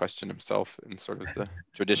ask the question himself in sort of the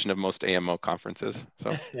tradition of most AMO conferences.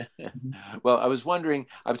 So, well, I was wondering,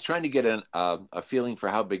 I was trying to get a feeling for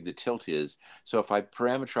how big the tilt is. So if I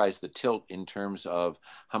parameterize the tilt in terms of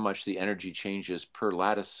how much the energy changes per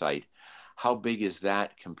lattice site, how big is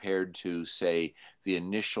that compared to, say, the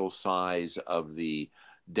initial size of the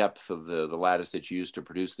depth of the lattice that you used to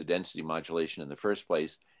produce the density modulation in the first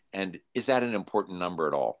place? And is that an important number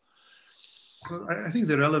at all? Well, I think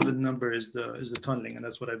the relevant number is the tunneling, and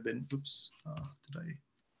that's what I've been. Oops, did I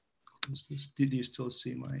close this? Did you still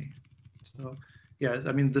see my? So, yeah,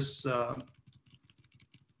 I mean this.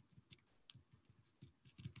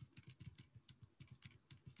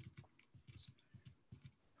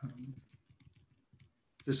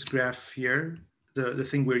 This graph here, the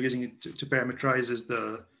thing we're using to parameterize is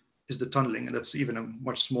the tunneling, and that's even a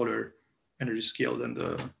much smaller energy scale than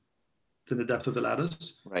the depth of the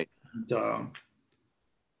lattice. Right. And,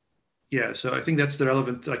 yeah, so I think that's the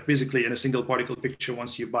relevant, like basically in a single particle picture,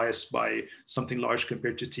 once you bias by something large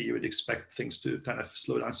compared to T, you would expect things to kind of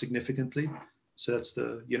slow down significantly. So that's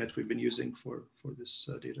the unit we've been using for this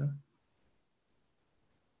data.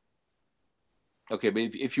 Okay, but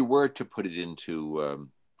if you were to put it into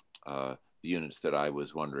the units that I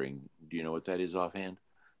was wondering, do you know what that is offhand?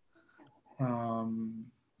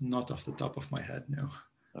 Not off the top of my head, no.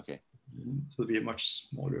 Okay. It'll be a much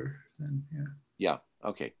smaller than, yeah. Yeah,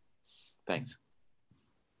 okay, thanks.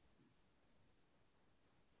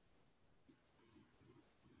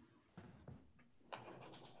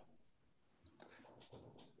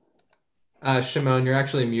 Shimon, you're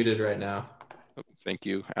actually muted right now. Oh, thank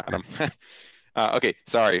you, Adam. Okay,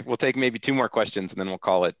 sorry. We'll take maybe 2 more questions and then we'll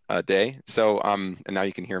call it a day. So, and now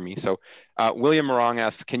you can hear me. So, William Morong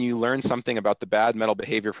asks, can you learn something about the bad metal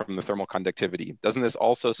behavior from the thermal conductivity? Doesn't this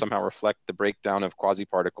also somehow reflect the breakdown of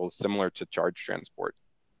quasi-particles similar to charge transport?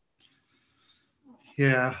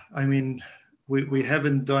 Yeah, I mean, we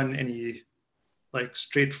haven't done any like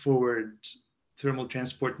straightforward thermal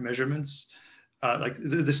transport measurements. Like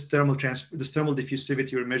this thermal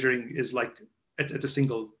diffusivity we're measuring is like at a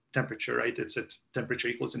single temperature, right? It's at temperature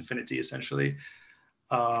equals infinity, essentially.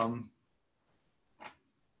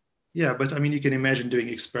 Yeah, but I mean, you can imagine doing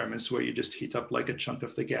experiments where you just heat up like a chunk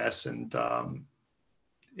of the gas and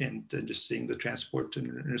just seeing the transport in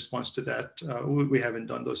response to that. We haven't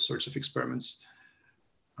done those sorts of experiments.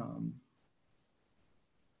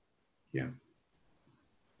 Yeah.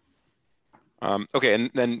 Okay, and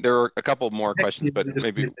then there are a couple more questions, but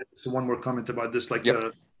maybe so one more comment about this. Like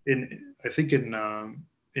I think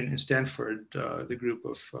in Stanford, the group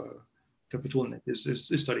of Kapitulnik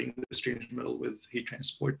is studying the strange metal with heat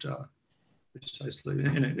transport precisely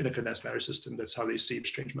in a condensed matter system. That's how they see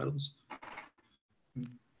strange metals.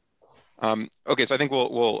 Okay, so I think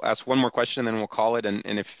we'll ask one more question, and then we'll call it.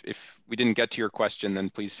 And if we didn't get to your question, then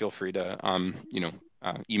please feel free to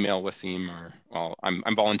email Waseem, or well,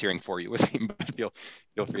 I'm volunteering for you, Waseem, but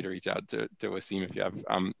feel free to reach out to Waseem if you have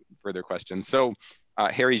further questions. So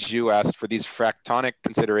Harry Zhu asked, for these fractonic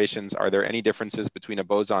considerations, are there any differences between a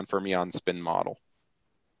boson fermion spin model?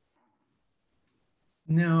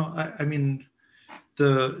 No, I mean,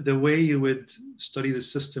 the way you would study the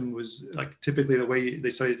system was like typically the way they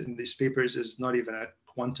study it in these papers is not even a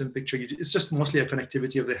quantum picture. It's just mostly a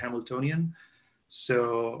connectivity of the Hamiltonian.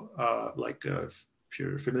 So if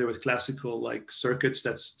you're familiar with classical like circuits,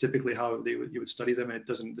 that's typically how you would study them, and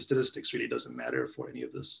the statistics really doesn't matter for any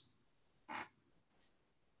of this.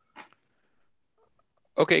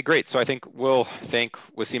 Okay, great. So I think we'll thank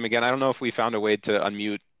Waseem again. I don't know if we found a way to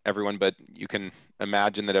unmute everyone, but you can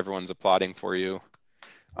imagine that everyone's applauding for you.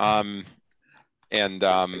 And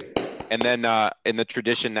then in the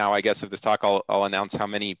tradition now, I guess, of this talk, I'll announce how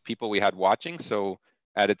many people we had watching. So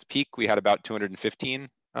at its peak, we had about 215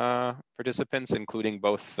 participants, including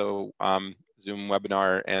both the Zoom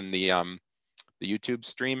webinar and the YouTube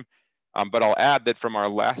stream. But I'll add that from our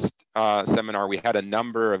last seminar, we had a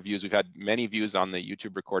number of views. We've had many views on the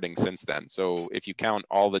YouTube recording since then. So if you count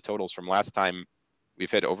all the totals from last time,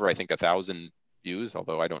 we've hit over, I think, 1,000 views,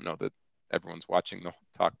 although I don't know that everyone's watching the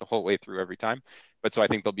talk the whole way through every time. But so I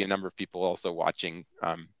think there'll be a number of people also watching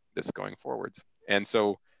this going forwards. And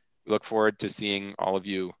so we look forward to seeing all of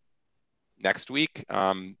you next week.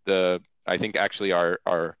 I think actually our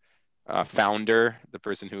founder, the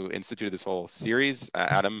person who instituted this whole series,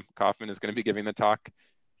 Adam Kaufman, is going to be giving the talk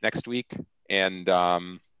next week. And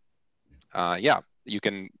yeah, you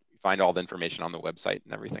can find all the information on the website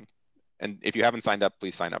and everything. And if you haven't signed up,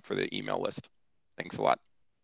 please sign up for the email list. Thanks a lot.